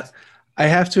a lot. Yeah. I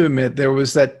have to admit, there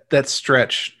was that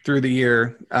stretch through the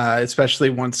year, especially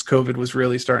once COVID was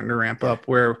really starting to ramp up,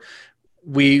 where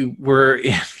we were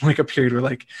in like a period where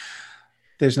like,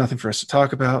 there's nothing for us to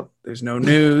talk about. There's no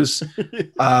news.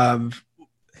 A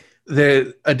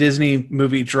Disney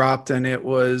movie dropped, and it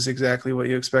was exactly what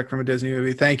you expect from a Disney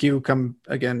movie. Thank you. Come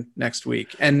again next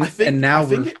week. And now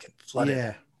we're flooded.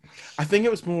 Yeah. I think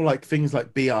it was more like things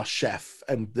like Be Our Chef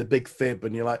and The Big Fib,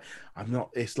 and you're like, I'm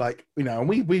not. It's like and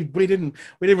we didn't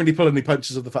really pull any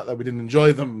punches of the fact that we didn't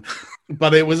enjoy them,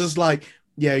 but it was just like,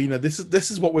 this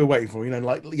is what we're waiting for.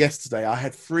 Like yesterday, I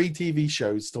had 3 TV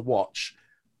shows to watch,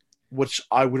 which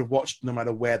I would have watched no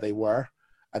matter where they were,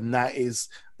 and that's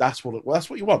what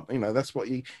you want. That's what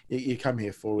you come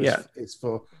here for. Is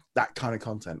for that kind of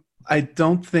content. I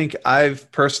don't think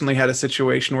I've personally had a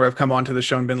situation where I've come onto the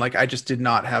show and been like, I just did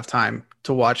not have time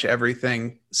to watch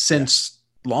everything since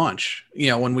launch,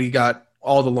 when we got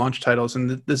all the launch titles.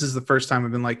 And this is the first time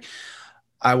I've been like,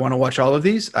 I want to watch all of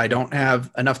these. I don't have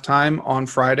enough time on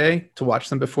Friday to watch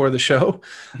them before the show.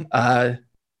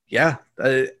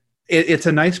 It's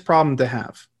a nice problem to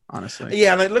have, honestly.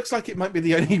 Yeah, and it looks like it might be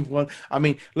the only one. I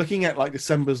mean, looking at like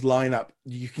December's lineup,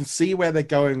 you can see where they're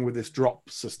going with this drop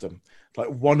system. Like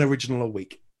one original a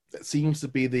week. That seems to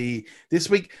be this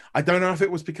week. I don't know if it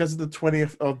was because of the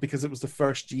 20th or because it was the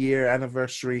first year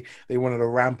anniversary. They wanted to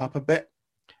ramp up a bit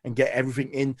and get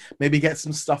everything in. Maybe get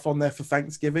some stuff on there for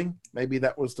Thanksgiving. Maybe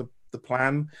that was the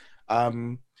plan.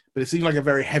 But it seemed like a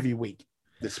very heavy week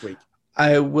this week.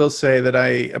 I will say that I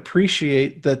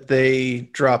appreciate that they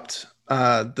dropped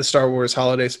the Star Wars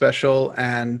Holiday Special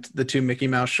and the 2 Mickey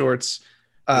Mouse shorts.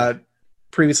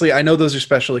 Previously, I know those are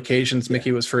special occasions.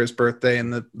 Mickey was for his birthday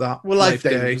and the Life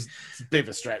Day. Was a bit of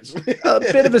a stretch. A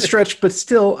bit of a stretch, but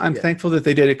still, I'm thankful that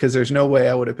they did it, because there's no way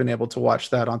I would have been able to watch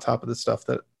that on top of the stuff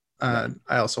that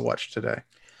I also watched today.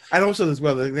 And also as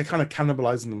well, they're kind of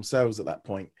cannibalizing themselves at that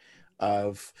point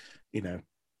of,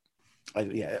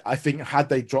 I think had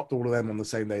they dropped all of them on the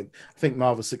same day, I think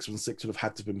Marvel 616 would have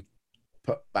had to have been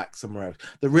put back somewhere else.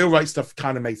 The Real Right stuff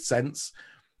kind of made sense,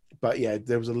 but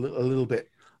there was a little bit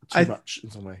too much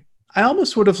in some way. I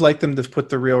almost would have liked them to put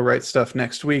the Real Right stuff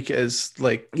next week as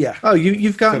like,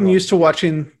 you've gotten used to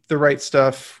watching the Right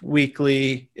stuff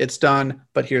weekly. It's done,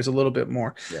 but here's a little bit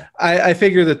more. Yeah. I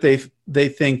figure that they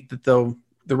think that though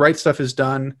the Right stuff is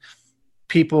done,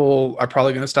 people are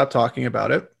probably going to stop talking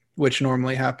about it, which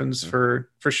normally happens for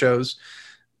shows.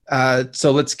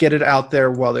 So let's get it out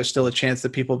there while there's still a chance that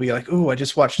people will be like, "Ooh, I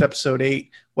just watched episode 8.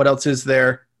 What else is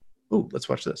there? Ooh, let's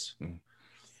watch this."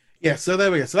 Yeah, so there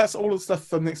we go. So that's all the stuff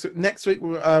from next week. Next week,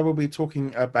 we'll be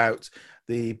talking about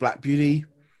the Black Beauty,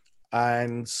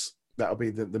 and that'll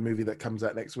be the movie that comes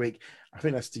out next week. I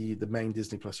think that's the main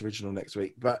Disney Plus original next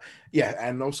week. But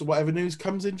and also whatever news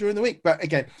comes in during the week. But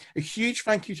again, a huge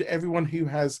thank you to everyone who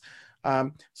has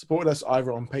supported us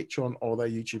either on Patreon or their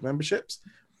YouTube memberships.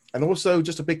 And also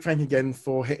just a big thank you again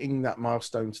for hitting that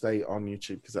milestone today on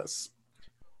YouTube, because that's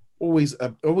always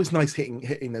nice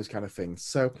hitting those kind of things.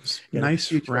 So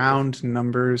nice round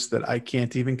numbers that I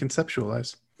can't even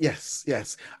conceptualize. Yes.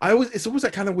 It's always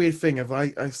that kind of weird thing of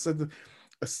I said,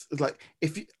 like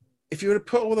if you were to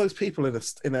put all those people in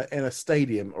a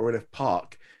stadium or in a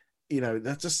park,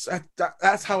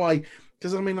 that's how I.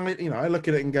 Because I mean, I look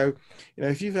at it and go,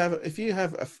 if you have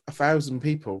 1,000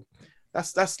 people,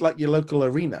 that's like your local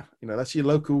arena. That's your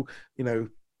local,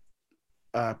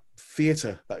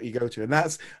 theater that you go to, and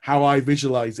that's how I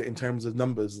visualize it in terms of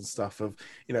numbers and stuff. Of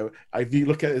if you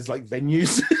look at it as like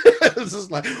venues, it's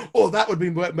just like, that would be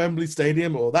Wembley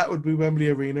Stadium, or that would be Wembley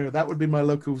Arena, or that would be my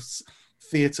local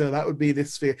theater, that would be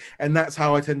this theater, and that's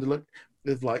how I tend to look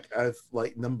with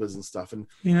like numbers and stuff. And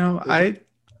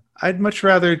I'd much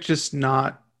rather just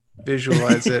not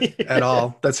visualize it at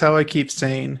all. That's how I keep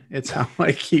sane. It's how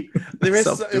I keep.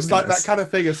 It's like that kind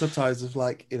of figure sometimes of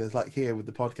like, like here with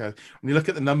the podcast, when you look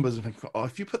at the numbers and think,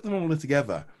 if you put them all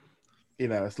together,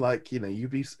 it's like, you'd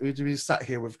be sat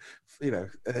here with,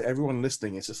 everyone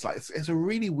listening. It's just like, it's a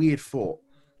really weird thought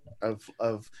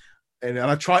of, and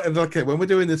I try, and okay, when we're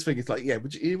doing this thing, it's like,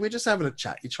 we're just having a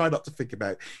chat. You try not to think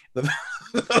about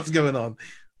what's going on.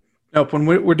 Nope. When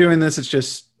we're doing this, it's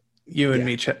just you and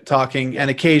me talking, and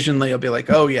occasionally I'll be like,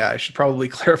 oh yeah, I should probably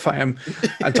clarify I'm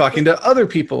talking to other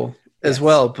people as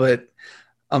well. But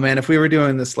oh man, if we were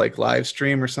doing this like live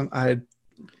stream or something,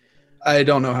 I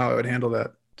don't know how I would handle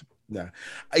that. No,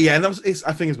 yeah, and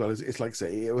I think as well, it's like I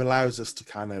say, it allows us to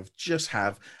kind of just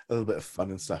have a little bit of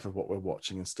fun and stuff of what we're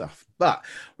watching and stuff. But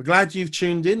we're glad you've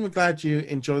tuned in. We're glad you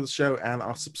enjoy the show and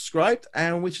are subscribed,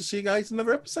 and we shall see you guys in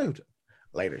another episode.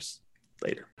 Later.